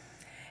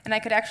 And I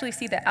could actually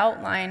see the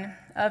outline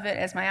of it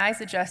as my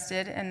eyes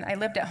adjusted, and I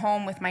lived at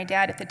home with my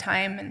dad at the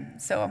time,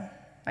 and so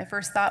my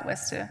first thought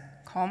was to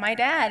call my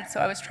dad.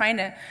 So I was trying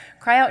to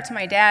cry out to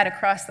my dad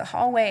across the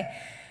hallway,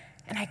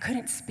 and I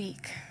couldn't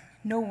speak.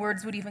 No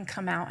words would even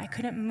come out. I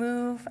couldn't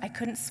move. I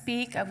couldn't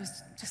speak. I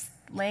was just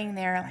laying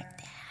there like,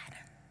 "Dad,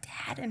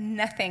 Dad," and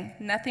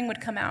nothing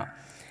would come out.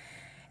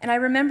 And I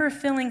remember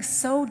feeling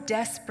so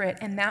desperate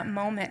in that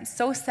moment,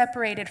 so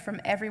separated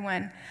from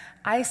everyone,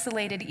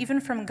 isolated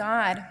even from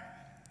God.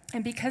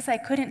 And because I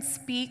couldn't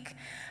speak,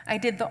 I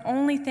did the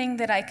only thing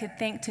that I could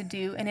think to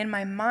do. And in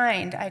my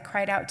mind, I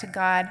cried out to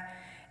God,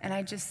 and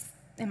I just,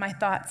 in my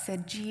thoughts,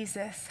 said,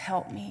 "Jesus,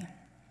 help me."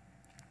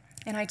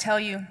 And I tell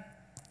you,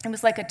 it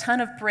was like a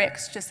ton of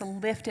bricks just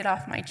lifted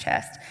off my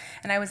chest,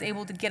 and I was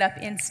able to get up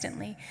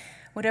instantly.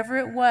 Whatever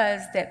it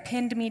was that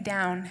pinned me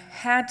down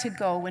had to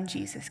go when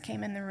Jesus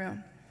came in the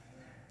room.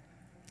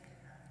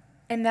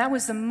 And that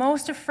was the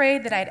most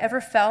afraid that I'd ever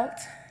felt,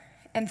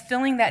 and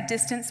filling that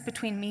distance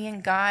between me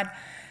and God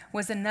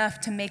was enough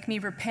to make me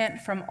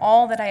repent from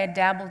all that I had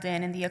dabbled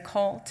in the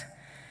occult.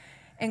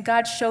 And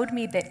God showed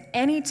me that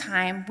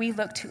anytime we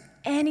look to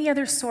any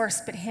other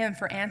source but Him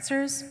for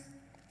answers,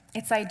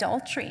 it's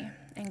idolatry,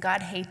 and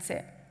God hates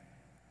it.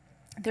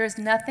 There's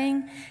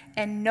nothing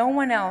and no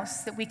one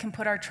else that we can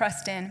put our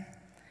trust in.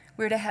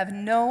 We're to have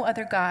no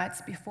other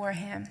gods before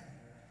Him.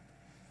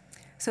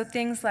 So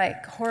things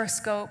like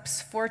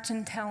horoscopes,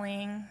 fortune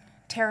telling,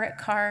 tarot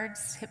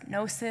cards,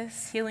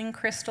 hypnosis, healing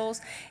crystals,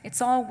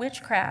 it's all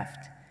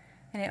witchcraft.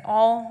 And it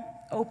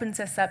all opens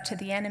us up to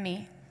the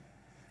enemy.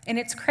 And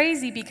it's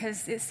crazy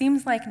because it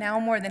seems like now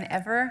more than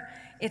ever,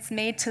 it's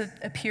made to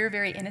appear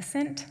very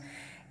innocent.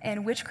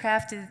 And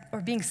witchcraft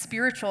or being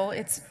spiritual,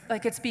 it's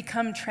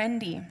become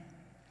trendy.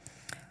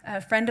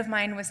 A friend of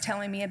mine was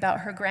telling me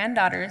about her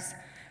granddaughters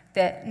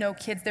that know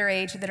kids their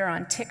age that are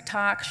on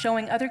TikTok,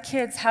 showing other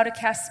kids how to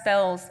cast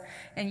spells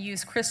and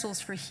use crystals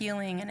for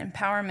healing and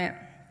empowerment.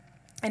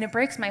 And it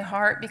breaks my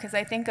heart because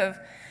I think of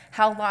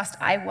how lost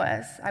I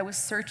was. I was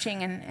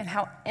searching and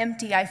how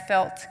empty I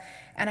felt.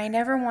 And I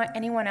never want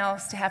anyone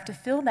else to have to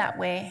feel that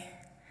way.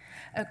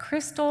 A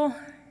crystal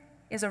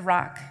is a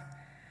rock,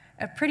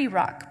 a pretty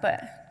rock,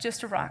 but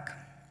just a rock.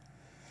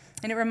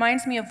 And it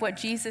reminds me of what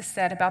Jesus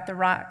said about the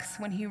rocks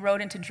when He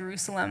rode into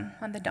Jerusalem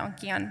on the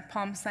donkey on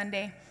Palm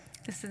Sunday.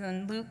 This is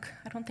in Luke.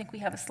 I don't think we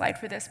have a slide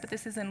for this, but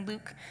this is in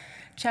Luke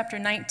chapter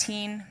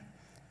 19,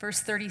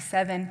 verse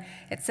 37.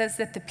 It says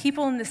that the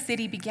people in the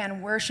city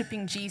began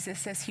worshiping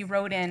Jesus as He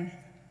rode in.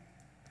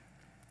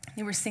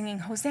 They were singing,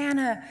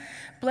 "Hosanna,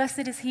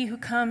 blessed is He who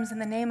comes in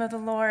the name of the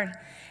Lord."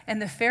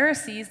 And the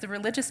Pharisees, the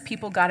religious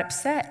people, got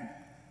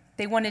upset.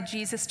 They wanted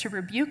Jesus to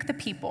rebuke the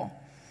people.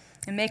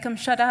 and make them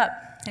shut up.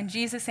 And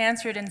Jesus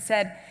answered and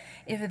said,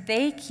 if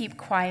they keep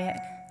quiet,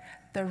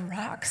 the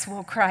rocks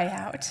will cry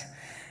out.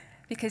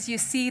 Because you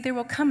see, there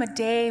will come a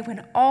day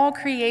when all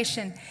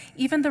creation,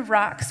 even the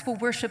rocks, will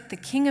worship the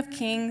King of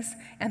Kings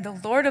and the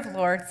Lord of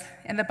Lords.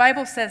 And the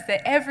Bible says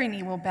that every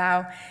knee will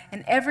bow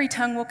and every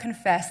tongue will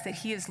confess that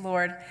he is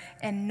Lord,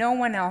 and no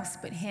one else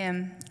but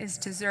him is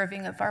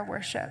deserving of our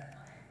worship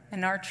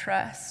and our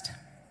trust.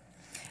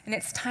 And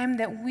it's time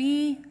that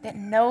we that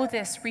know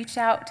this reach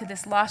out to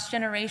this lost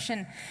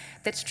generation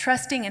that's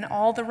trusting in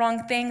all the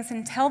wrong things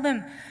and tell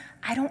them,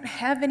 I don't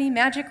have any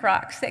magic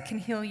rocks that can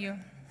heal you,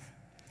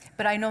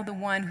 but I know the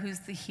one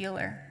who's the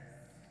healer.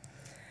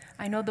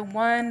 I know the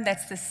one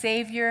that's the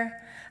Savior.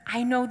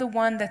 I know the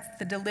one that's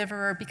the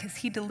deliverer, because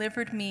he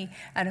delivered me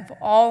out of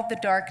all the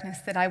darkness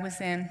that I was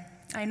in.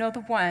 I know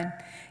the one,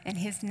 and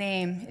his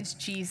name is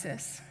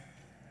Jesus.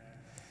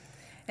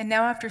 And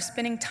now, after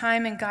spending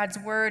time in God's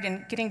word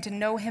and getting to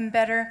know him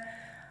better,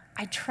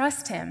 I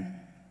trust him.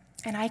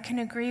 And I can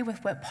agree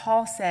with what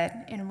Paul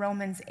said in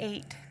Romans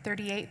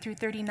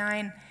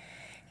 8:38-39.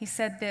 He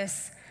said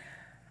this,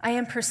 I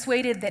am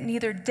persuaded that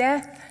neither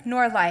death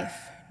nor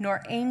life,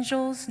 nor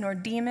angels, nor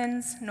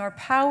demons, nor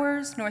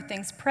powers, nor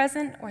things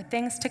present or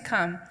things to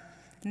come,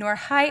 nor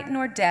height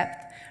nor depth,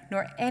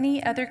 nor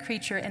any other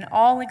creature in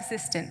all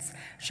existence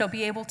shall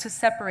be able to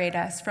separate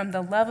us from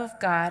the love of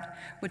God,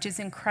 which is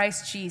in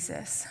Christ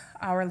Jesus,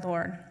 our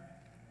Lord.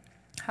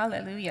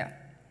 Hallelujah.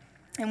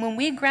 And when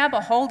we grab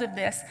a hold of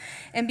this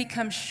and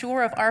become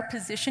sure of our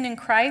position in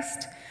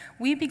Christ,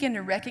 we begin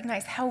to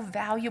recognize how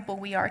valuable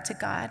we are to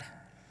God.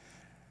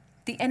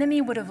 The enemy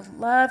would have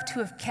loved to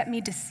have kept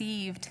me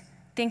deceived,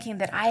 thinking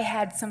that I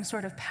had some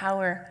sort of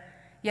power,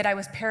 yet I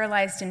was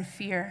paralyzed in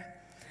fear.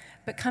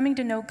 But coming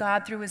to know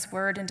God through his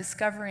word and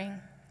discovering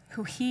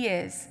who he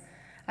is,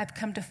 I've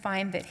come to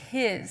find that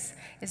his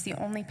is the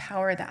only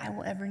power that I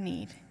will ever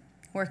need,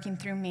 working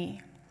through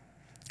me.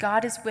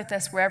 God is with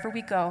us wherever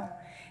we go,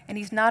 and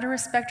he's not a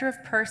respecter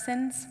of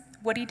persons.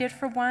 What he did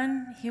for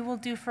one, he will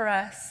do for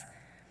us.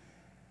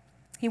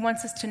 He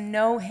wants us to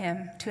know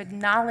him, to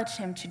acknowledge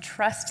him, to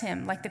trust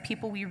him, like the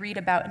people we read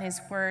about in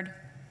his word.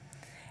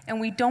 And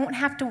we don't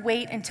have to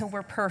wait until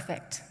we're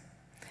perfect.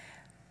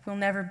 We'll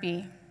never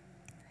be.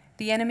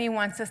 The enemy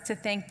wants us to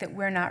think that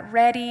we're not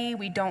ready,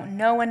 we don't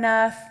know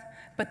enough,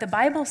 but the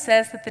Bible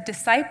says that the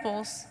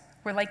disciples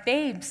were like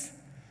babes,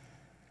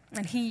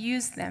 and he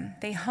used them.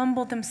 They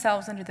humbled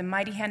themselves under the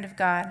mighty hand of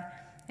God,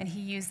 and he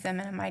used them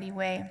in a mighty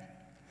way.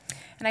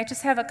 And I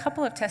just have a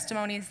couple of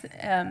testimonies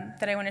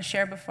that I want to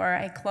share before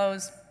I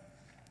close,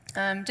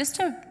 just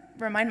to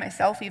remind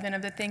myself even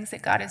of the things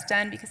that God has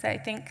done, because I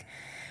think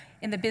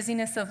in the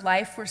busyness of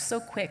life, we're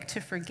so quick to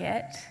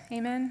forget,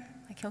 amen?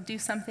 Like he'll do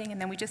something and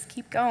then we just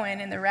keep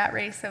going in the rat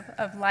race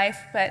of life.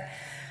 But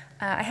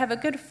I have a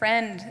good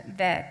friend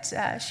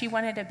that she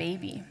wanted a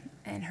baby,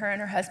 and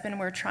her husband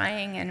were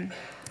trying, and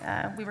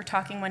we were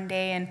talking one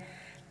day, and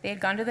they had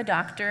gone to the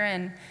doctor,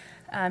 and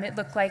it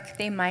looked like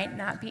they might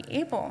not be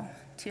able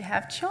to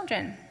have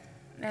children.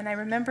 And I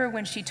remember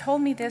when she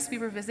told me this, we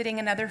were visiting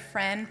another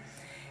friend,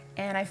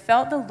 and I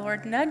felt the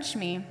Lord nudge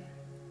me,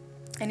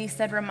 and he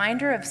said,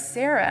 reminder of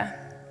Sarah.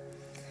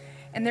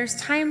 And there's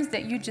times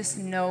that you just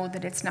know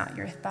that it's not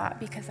your thought,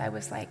 because I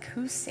was like,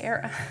 who's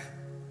Sarah?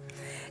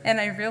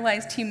 And I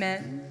realized he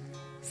meant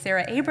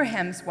Sarah,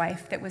 Abraham's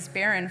wife, that was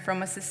barren for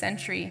almost a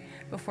century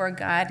before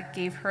God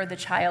gave her the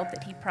child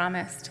that he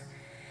promised.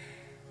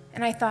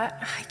 And I thought,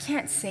 I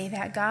can't say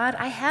that, God.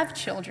 I have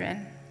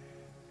children.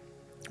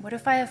 What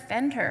if I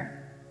offend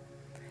her?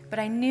 But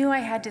I knew I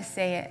had to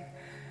say it.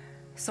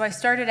 So I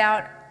started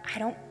out, I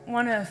don't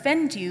want to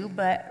offend you,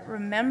 but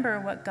remember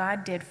what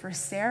God did for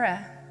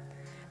Sarah.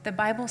 The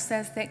Bible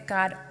says that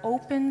God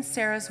opened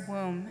Sarah's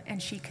womb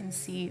and she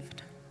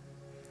conceived.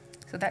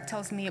 So that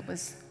tells me it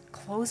was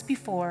closed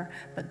before,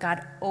 but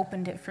God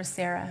opened it for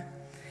Sarah.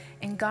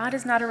 And God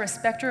is not a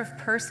respecter of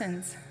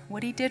persons.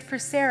 What he did for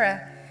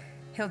Sarah,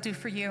 he'll do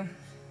for you.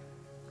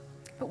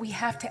 But we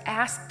have to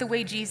ask the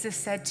way Jesus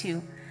said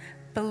to,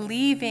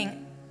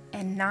 believing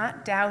and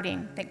not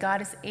doubting that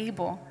God is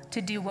able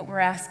to do what we're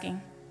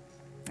asking.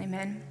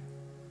 Amen.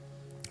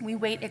 We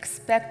wait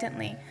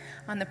expectantly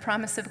on the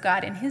promise of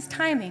God in his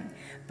timing,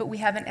 but we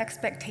have an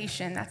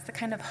expectation. That's the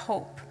kind of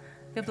hope,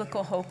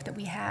 biblical hope, that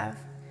we have.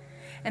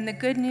 And the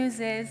good news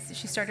is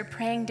she started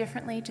praying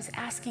differently, just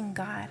asking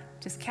God,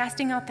 just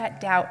casting out that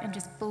doubt and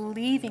just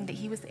believing that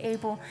he was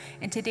able.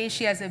 And today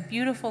she has a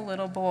beautiful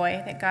little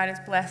boy that God has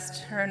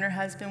blessed her and her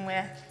husband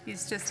with.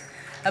 He's just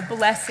a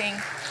blessing.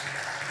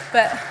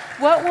 But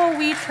what will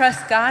we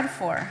trust God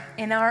for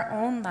in our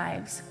own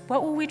lives?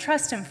 What will we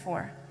trust him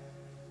for?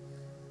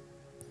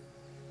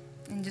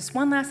 And just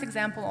one last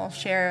example I'll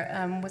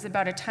share was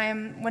about a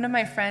time one of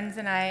my friends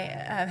and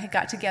I had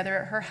got together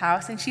at her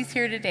house, and she's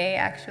here today,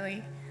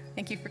 actually.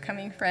 Thank you for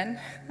coming, friend.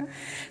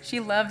 She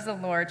loves the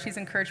Lord. She's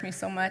encouraged me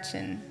so much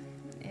in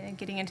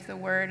getting into the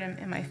Word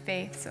and my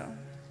faith, so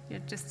you're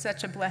just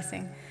such a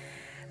blessing.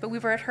 But we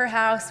were at her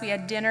house, we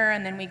had dinner,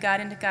 and then we got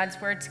into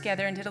God's Word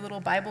together and did a little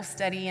Bible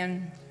study.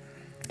 And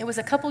it was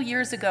a couple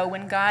years ago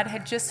when God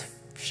had just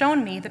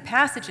shown me the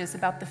passages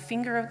about the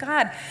finger of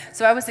God.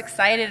 So I was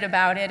excited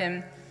about it,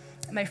 and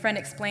my friend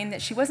explained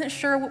that she wasn't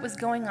sure what was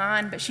going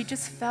on, but she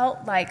just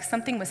felt like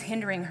something was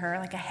hindering her,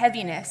 like a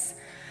heaviness.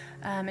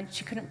 And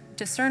she couldn't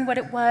discern what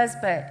it was,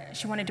 but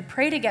she wanted to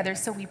pray together,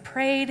 so we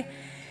prayed.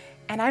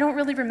 And I don't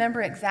really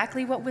remember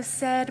exactly what was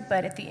said,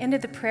 but at the end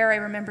of the prayer, I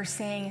remember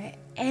saying,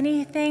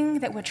 anything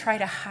that would try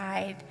to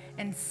hide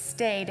and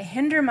stay, to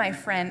hinder my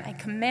friend, I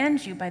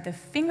command you by the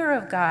finger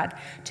of God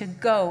to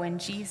go in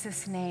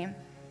Jesus' name.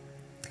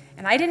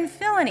 And I didn't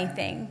feel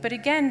anything, but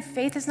again,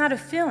 faith is not a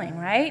feeling,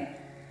 right?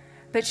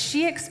 But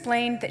she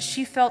explained that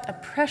she felt a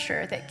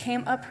pressure that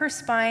came up her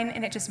spine,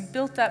 and it just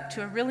built up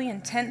to a really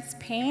intense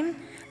pain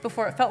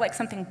before it felt like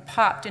something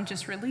popped and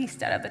just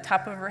released out of the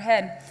top of her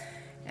head.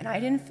 And I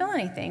didn't feel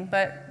anything,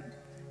 but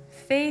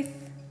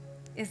faith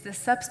is the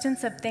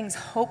substance of things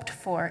hoped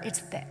for. It's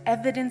the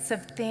evidence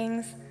of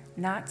things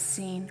not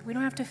seen. We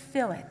don't have to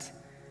feel it.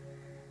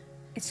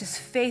 It's just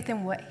faith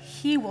in what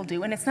he will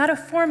do. And it's not a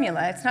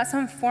formula. It's not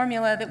some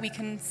formula that we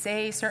can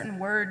say certain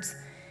words.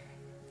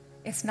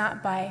 It's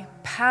not by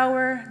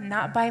power,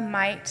 not by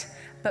might,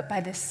 but by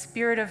the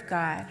Spirit of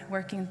God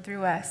working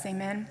through us.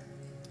 Amen?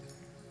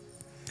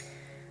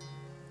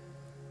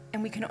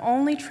 And we can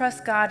only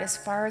trust God as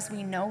far as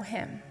we know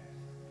him.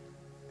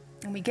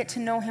 And we get to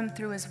know him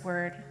through his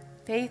word.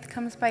 Faith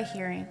comes by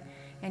hearing,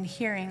 and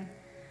hearing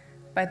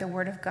by the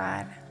word of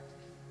God.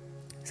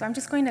 So I'm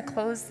just going to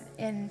close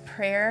in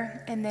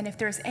prayer, and then if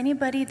there's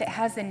anybody that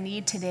has a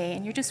need today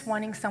and you're just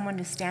wanting someone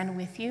to stand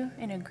with you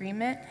in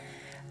agreement,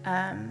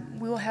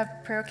 we will have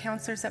prayer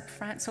counselors up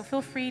front. So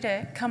feel free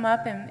to come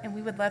up, and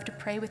we would love to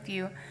pray with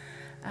you.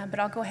 But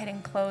I'll go ahead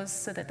and close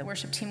so that the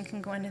worship team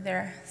can go into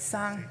their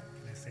song.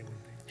 Can I say one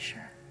thing?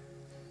 Sure.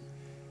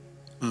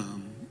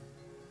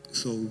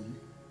 So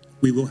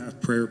we will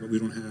have prayer, but we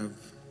don't have,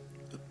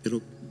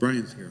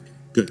 Brian's here.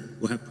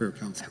 Good, we'll have prayer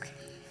council. Okay.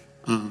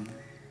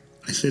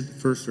 I said the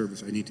first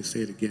service, I need to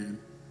say it again.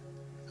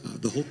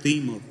 The whole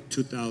theme of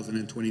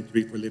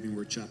 2023 for Living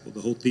Word Chapel,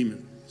 the whole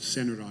theme is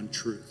centered on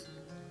truth,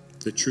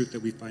 the truth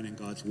that we find in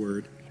God's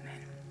word. Amen.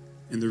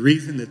 And the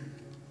reason that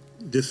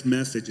this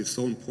message is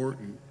so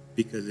important,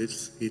 because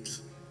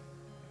it's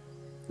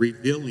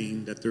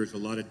revealing that there's a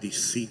lot of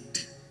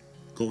deceit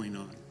going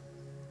on,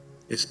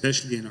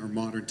 especially in our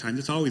modern time.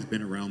 It's always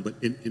been around, but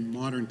in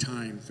modern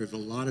times, there's a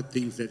lot of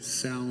things that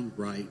sound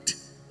right,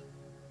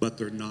 but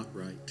they're not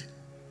right.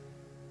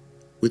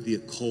 With the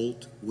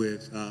occult,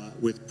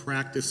 with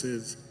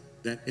practices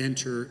that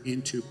enter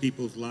into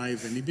people's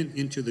lives and even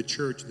into the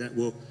church that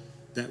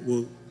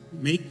will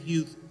make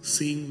you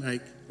seem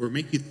like, or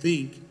make you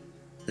think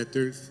that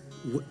there's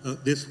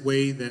this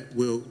way that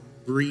will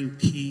bring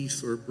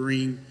peace or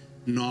bring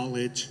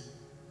knowledge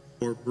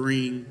or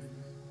bring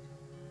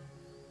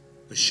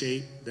a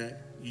shape that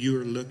you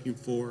are looking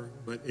for,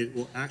 but it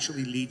will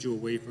actually lead you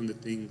away from the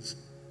things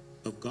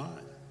of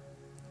God.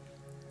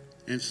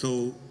 And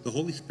so the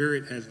Holy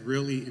Spirit has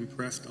really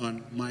impressed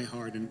on my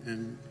heart,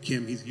 and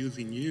Kim, he's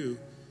using you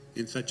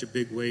in such a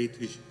big way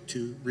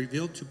to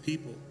reveal to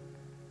people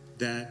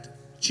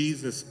that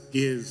Jesus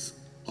is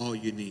all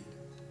you need.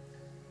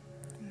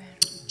 Amen.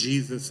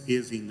 Jesus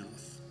is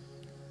enough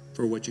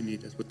for what you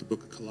need. That's what the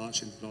book of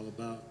Colossians is all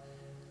about.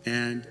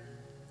 And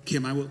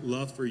Kim, I would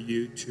love for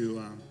you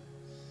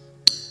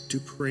to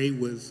pray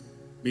with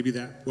maybe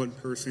that one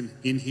person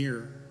in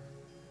here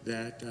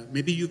that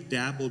maybe you've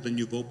dabbled and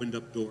you've opened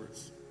up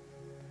doors.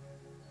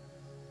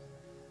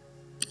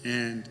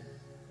 And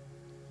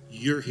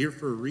you're here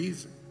for a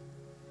reason.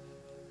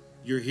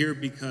 You're here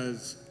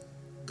because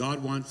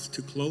God wants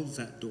to close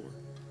that door.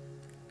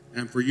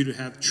 And for you to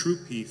have true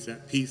peace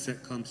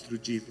that comes through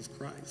Jesus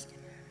Christ.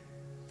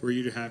 For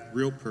you to have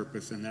real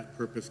purpose, and that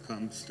purpose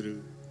comes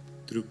through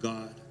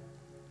God.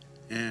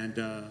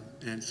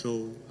 And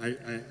so I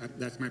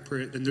that's my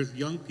prayer. And there's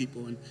young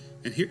people, and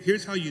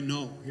here's how you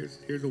know.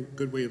 Here's a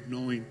good way of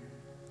knowing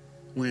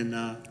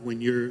when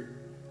you're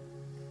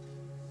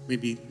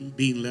maybe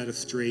being led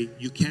astray.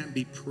 You can't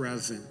be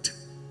present.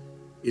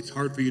 It's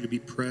hard for you to be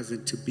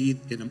present, to be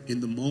in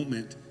the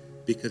moment,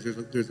 because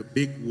there's a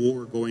big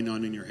war going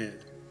on in your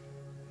head.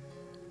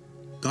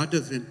 God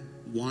doesn't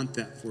want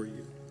that for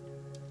you.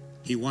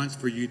 He wants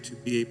for you to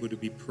be able to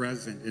be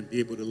present and be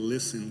able to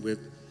listen with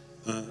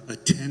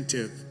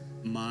attentive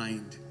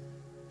mind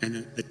and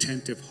an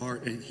attentive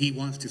heart, and he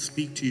wants to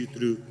speak to you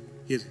through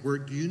his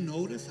word. Do you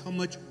notice how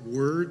much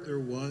word there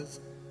was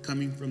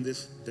coming from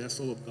this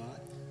vessel of God?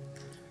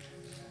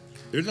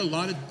 There's a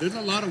lot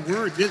of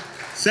word. This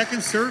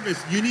second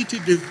service, you need to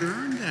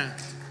discern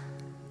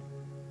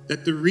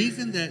that the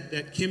reason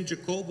that Kim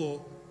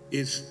Jacobo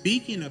is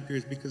speaking up here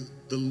is because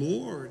the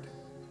Lord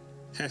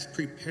has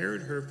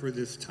prepared her for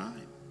this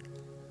time,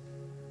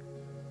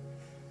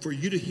 for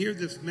you to hear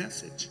this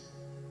message.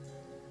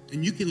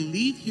 And you can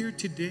leave here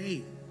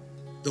today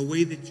the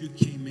way that you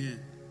came in,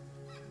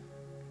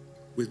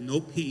 with no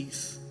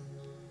peace,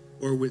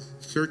 or with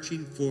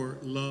searching for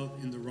love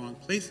in the wrong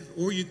places,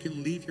 or you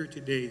can leave here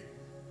today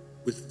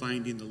with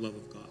finding the love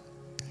of God.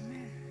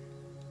 Amen.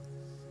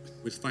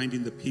 With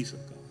finding the peace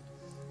of God.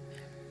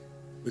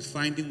 with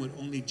finding what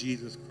only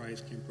Jesus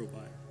Christ can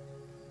provide.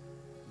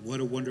 What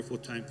a wonderful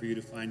time for you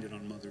to find it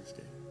on Mother's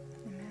Day.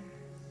 Amen.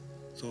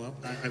 So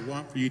I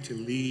want for you to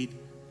lead,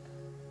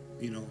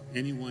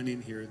 anyone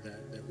in here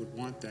that would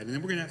want that. And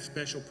then we're going to have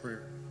special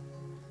prayer.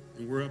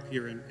 And we're up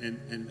here,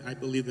 and I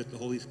believe that the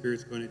Holy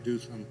Spirit's going to do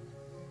some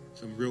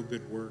real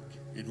good work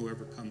in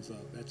whoever comes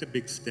up. That's a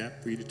big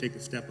step for you to take a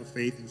step of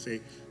faith and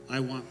say,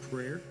 I want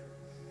prayer.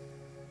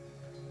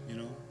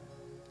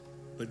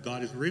 But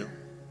God is real.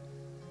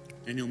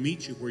 And he'll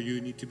meet you where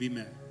you need to be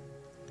met.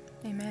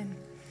 Amen.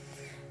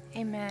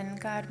 Amen.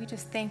 God, we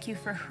just thank you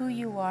for who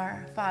you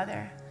are,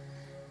 Father.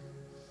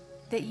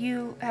 That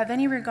you have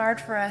any regard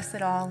for us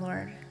at all,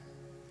 Lord.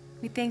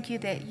 We thank you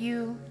that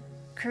you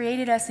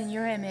created us in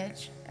your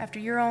image, after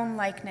your own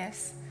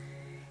likeness,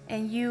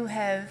 and you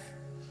have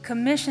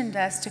commissioned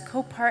us to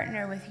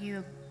co-partner with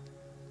you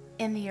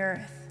in the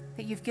earth,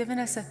 that you've given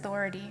us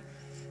authority,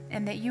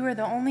 and that you are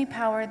the only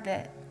power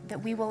that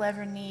we will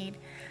ever need.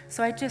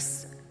 So I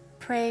just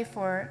pray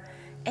for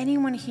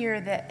anyone here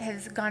that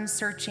has gone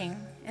searching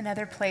in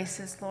other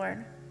places,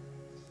 Lord,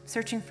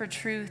 searching for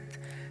truth,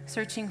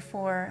 searching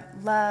for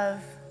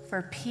love,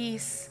 for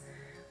peace.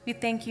 We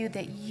thank you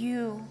that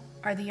you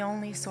are the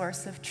only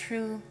source of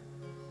true,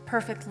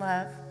 perfect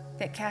love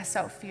that casts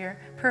out fear,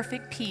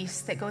 perfect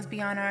peace that goes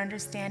beyond our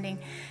understanding.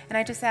 And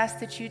I just ask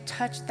that you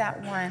touch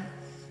that one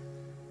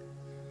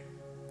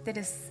that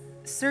is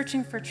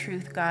searching for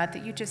truth, God,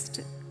 that you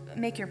just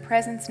make your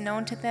presence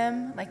known to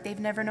them like they've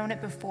never known it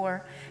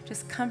before.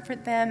 Just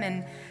comfort them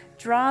and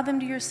draw them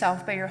to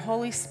yourself by your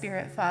Holy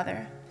Spirit,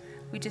 Father.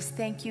 We just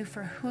thank you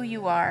for who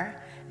you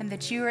are and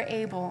that you are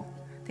able,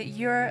 that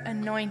your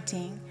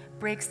anointing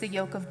breaks the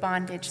yoke of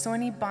bondage. So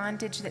any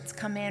bondage that's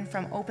come in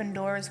from open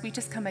doors, we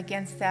just come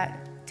against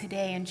that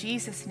today in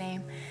Jesus'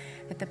 name,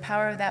 that the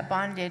power of that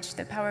bondage,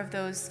 the power of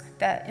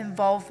that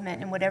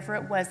involvement in whatever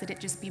it was, that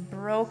it just be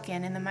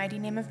broken in the mighty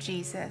name of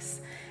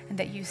Jesus, and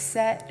that you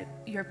set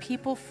your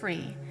people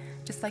free,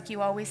 just like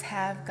you always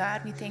have,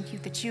 God. We thank you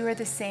that you are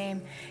the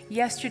same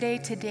yesterday,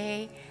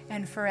 today,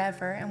 and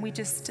forever. And we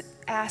just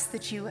ask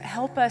that you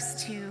help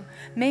us to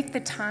make the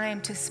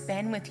time to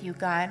spend with you,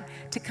 God,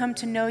 to come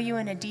to know you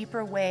in a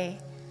deeper way.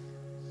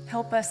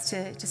 Help us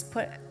to just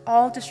put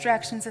all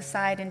distractions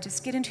aside and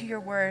just get into your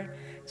word,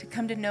 to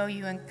come to know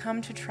you and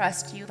come to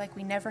trust you like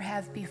we never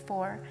have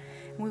before.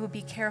 And we will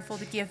be careful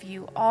to give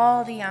you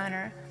all the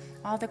honor,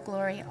 all the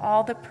glory,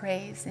 all the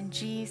praise. In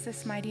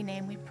Jesus' mighty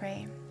name we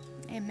pray.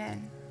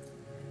 Amen.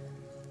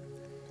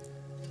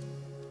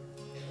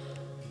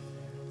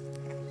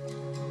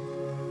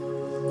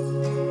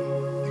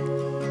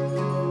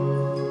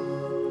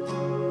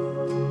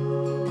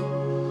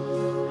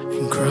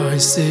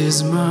 Christ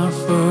is my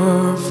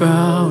firm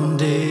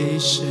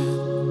foundation,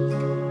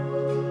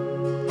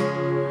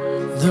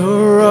 the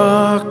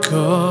rock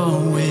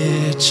on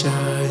which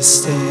I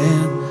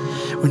stand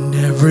when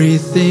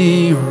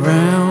everything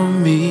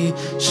around me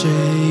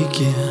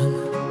shaking.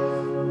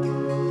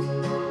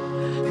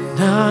 And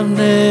I've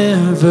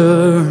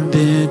never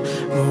been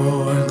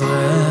more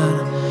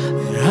glad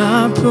that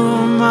I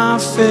put my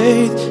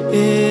faith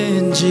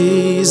in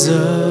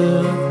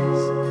Jesus.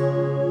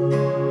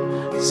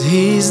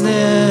 He's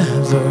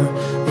never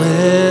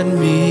let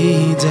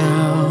me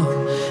down.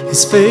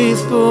 He's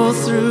faithful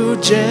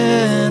through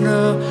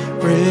generations.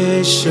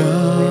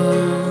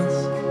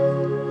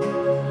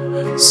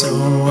 So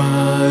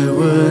why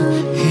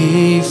would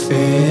he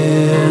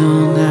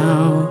fail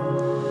now?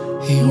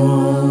 He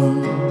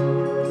won't.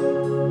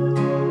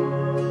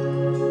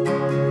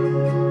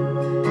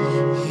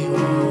 He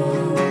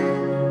won't.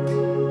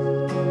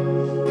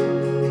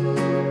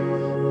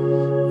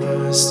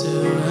 I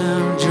still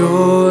have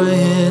joy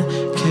in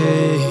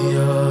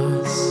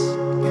chaos.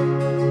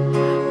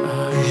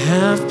 I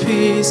have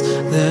peace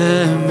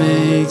that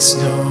makes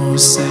no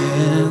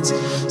sense.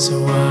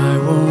 So I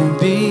won't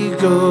be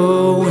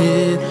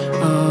going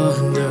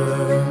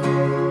under.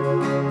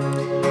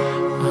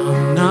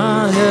 I'm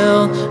not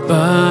held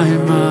by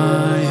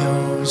my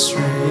own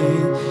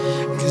strength,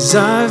 'cause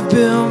I've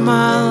built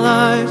my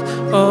life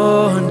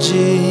on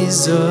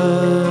Jesus.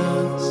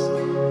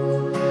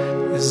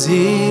 'Cause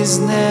he's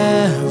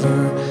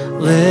never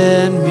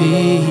let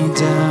me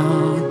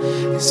down.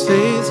 He's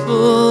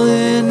faithful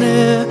in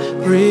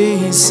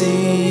every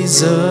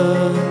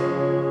season.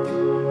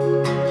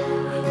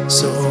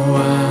 So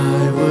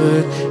why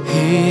would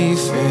he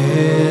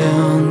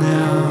fail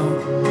now?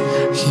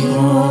 He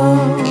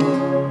won't.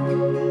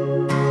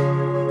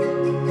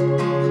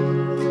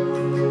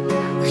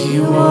 He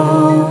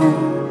won't.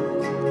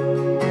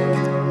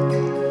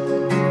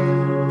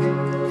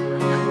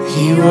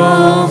 He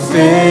won't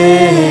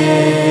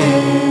fail.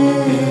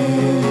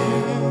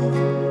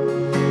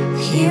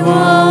 He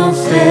won't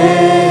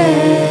fail.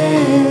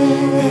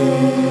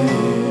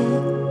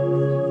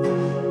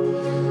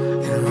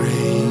 And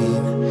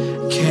rain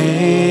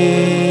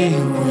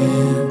came,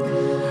 wind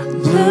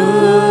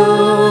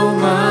blew,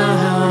 my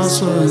house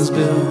was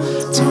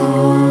built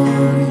on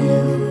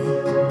you.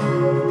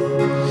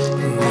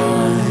 And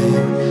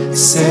I'm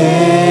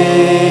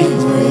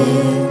saved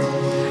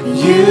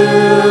with you.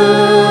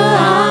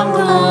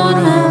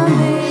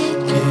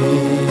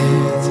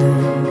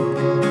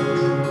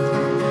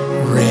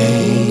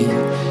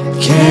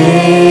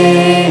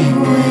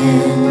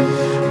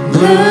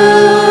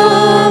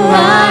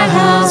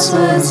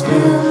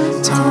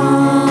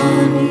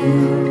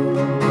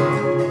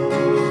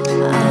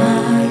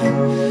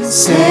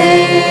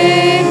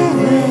 safe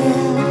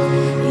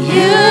with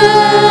you.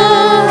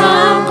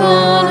 I'm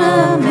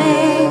gonna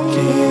make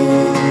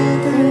it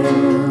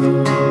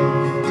through.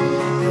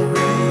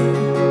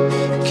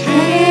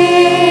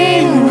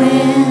 Came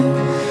wind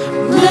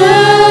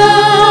blew,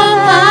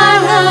 my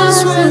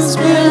house was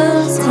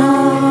built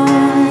on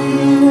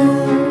you.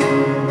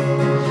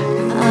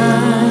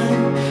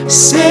 I'm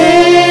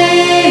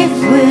safe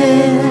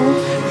with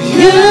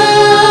you.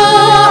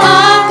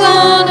 I'm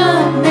gonna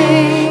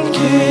make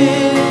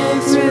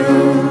it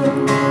through.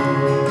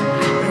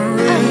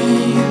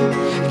 Rain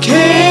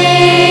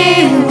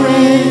came,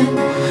 wind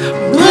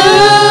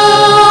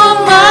blew,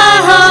 my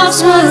house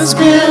was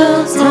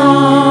built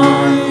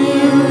on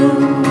you.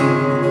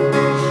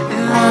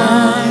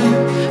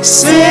 I'm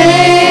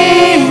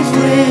safe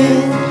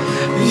with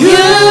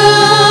you.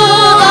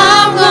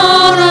 I'm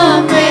gonna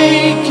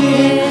make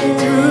it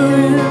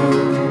through.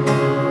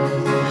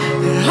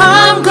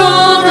 I'm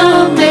gonna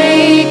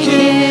make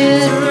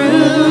it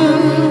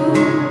through.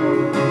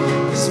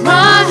 'Cause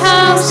my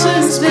house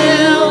is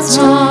built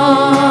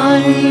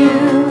on you.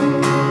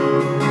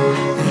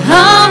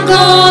 I'm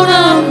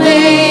gonna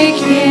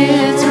make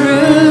it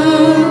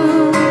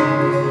through.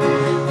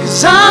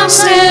 'Cause I'm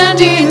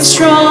standing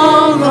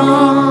strong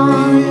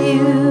on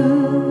you.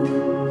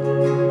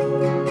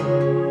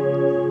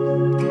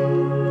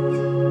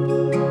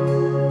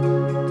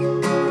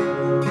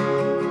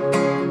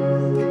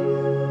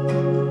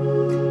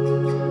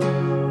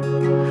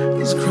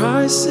 Cause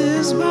Christ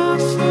is my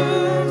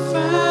firm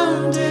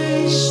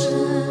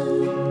foundation,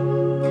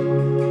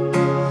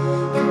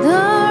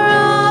 the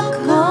rock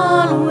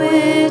on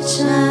which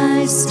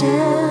I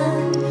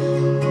stand.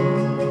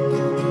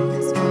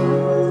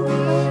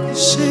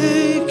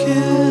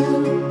 Shaken,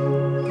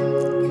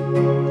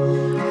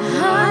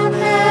 I've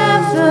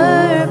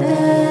never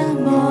been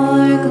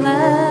more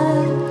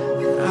glad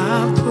I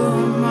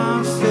put my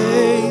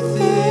faith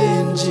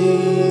in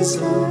Jesus.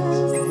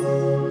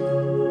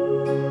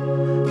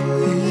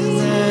 He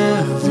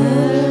never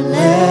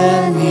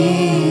let me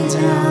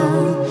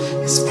down.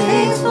 He's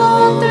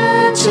faithful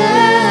through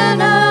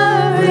generations.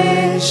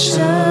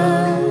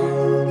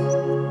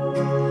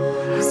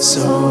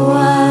 So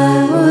why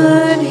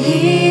would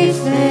he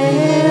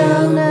fail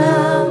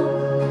now?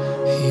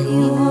 He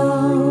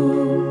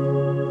won't.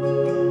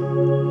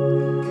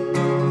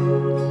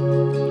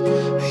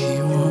 He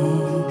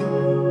won't.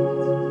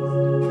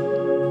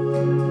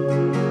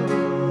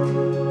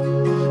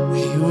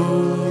 He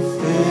won't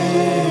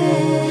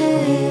fail.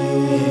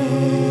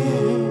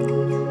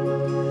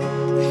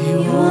 He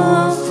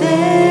won't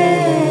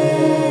fail.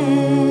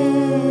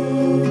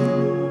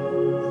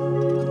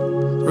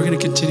 We're going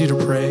to continue to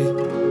pray.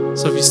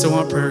 So if you still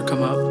want prayer,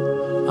 come up.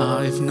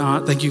 If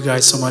not, thank you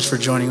guys so much for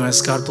joining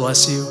us. God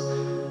bless you.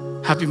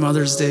 Happy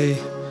Mother's Day.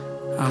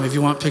 If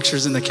you want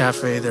pictures in the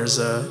cafe, there's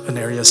an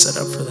area set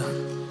up for that.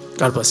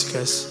 God bless you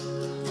guys.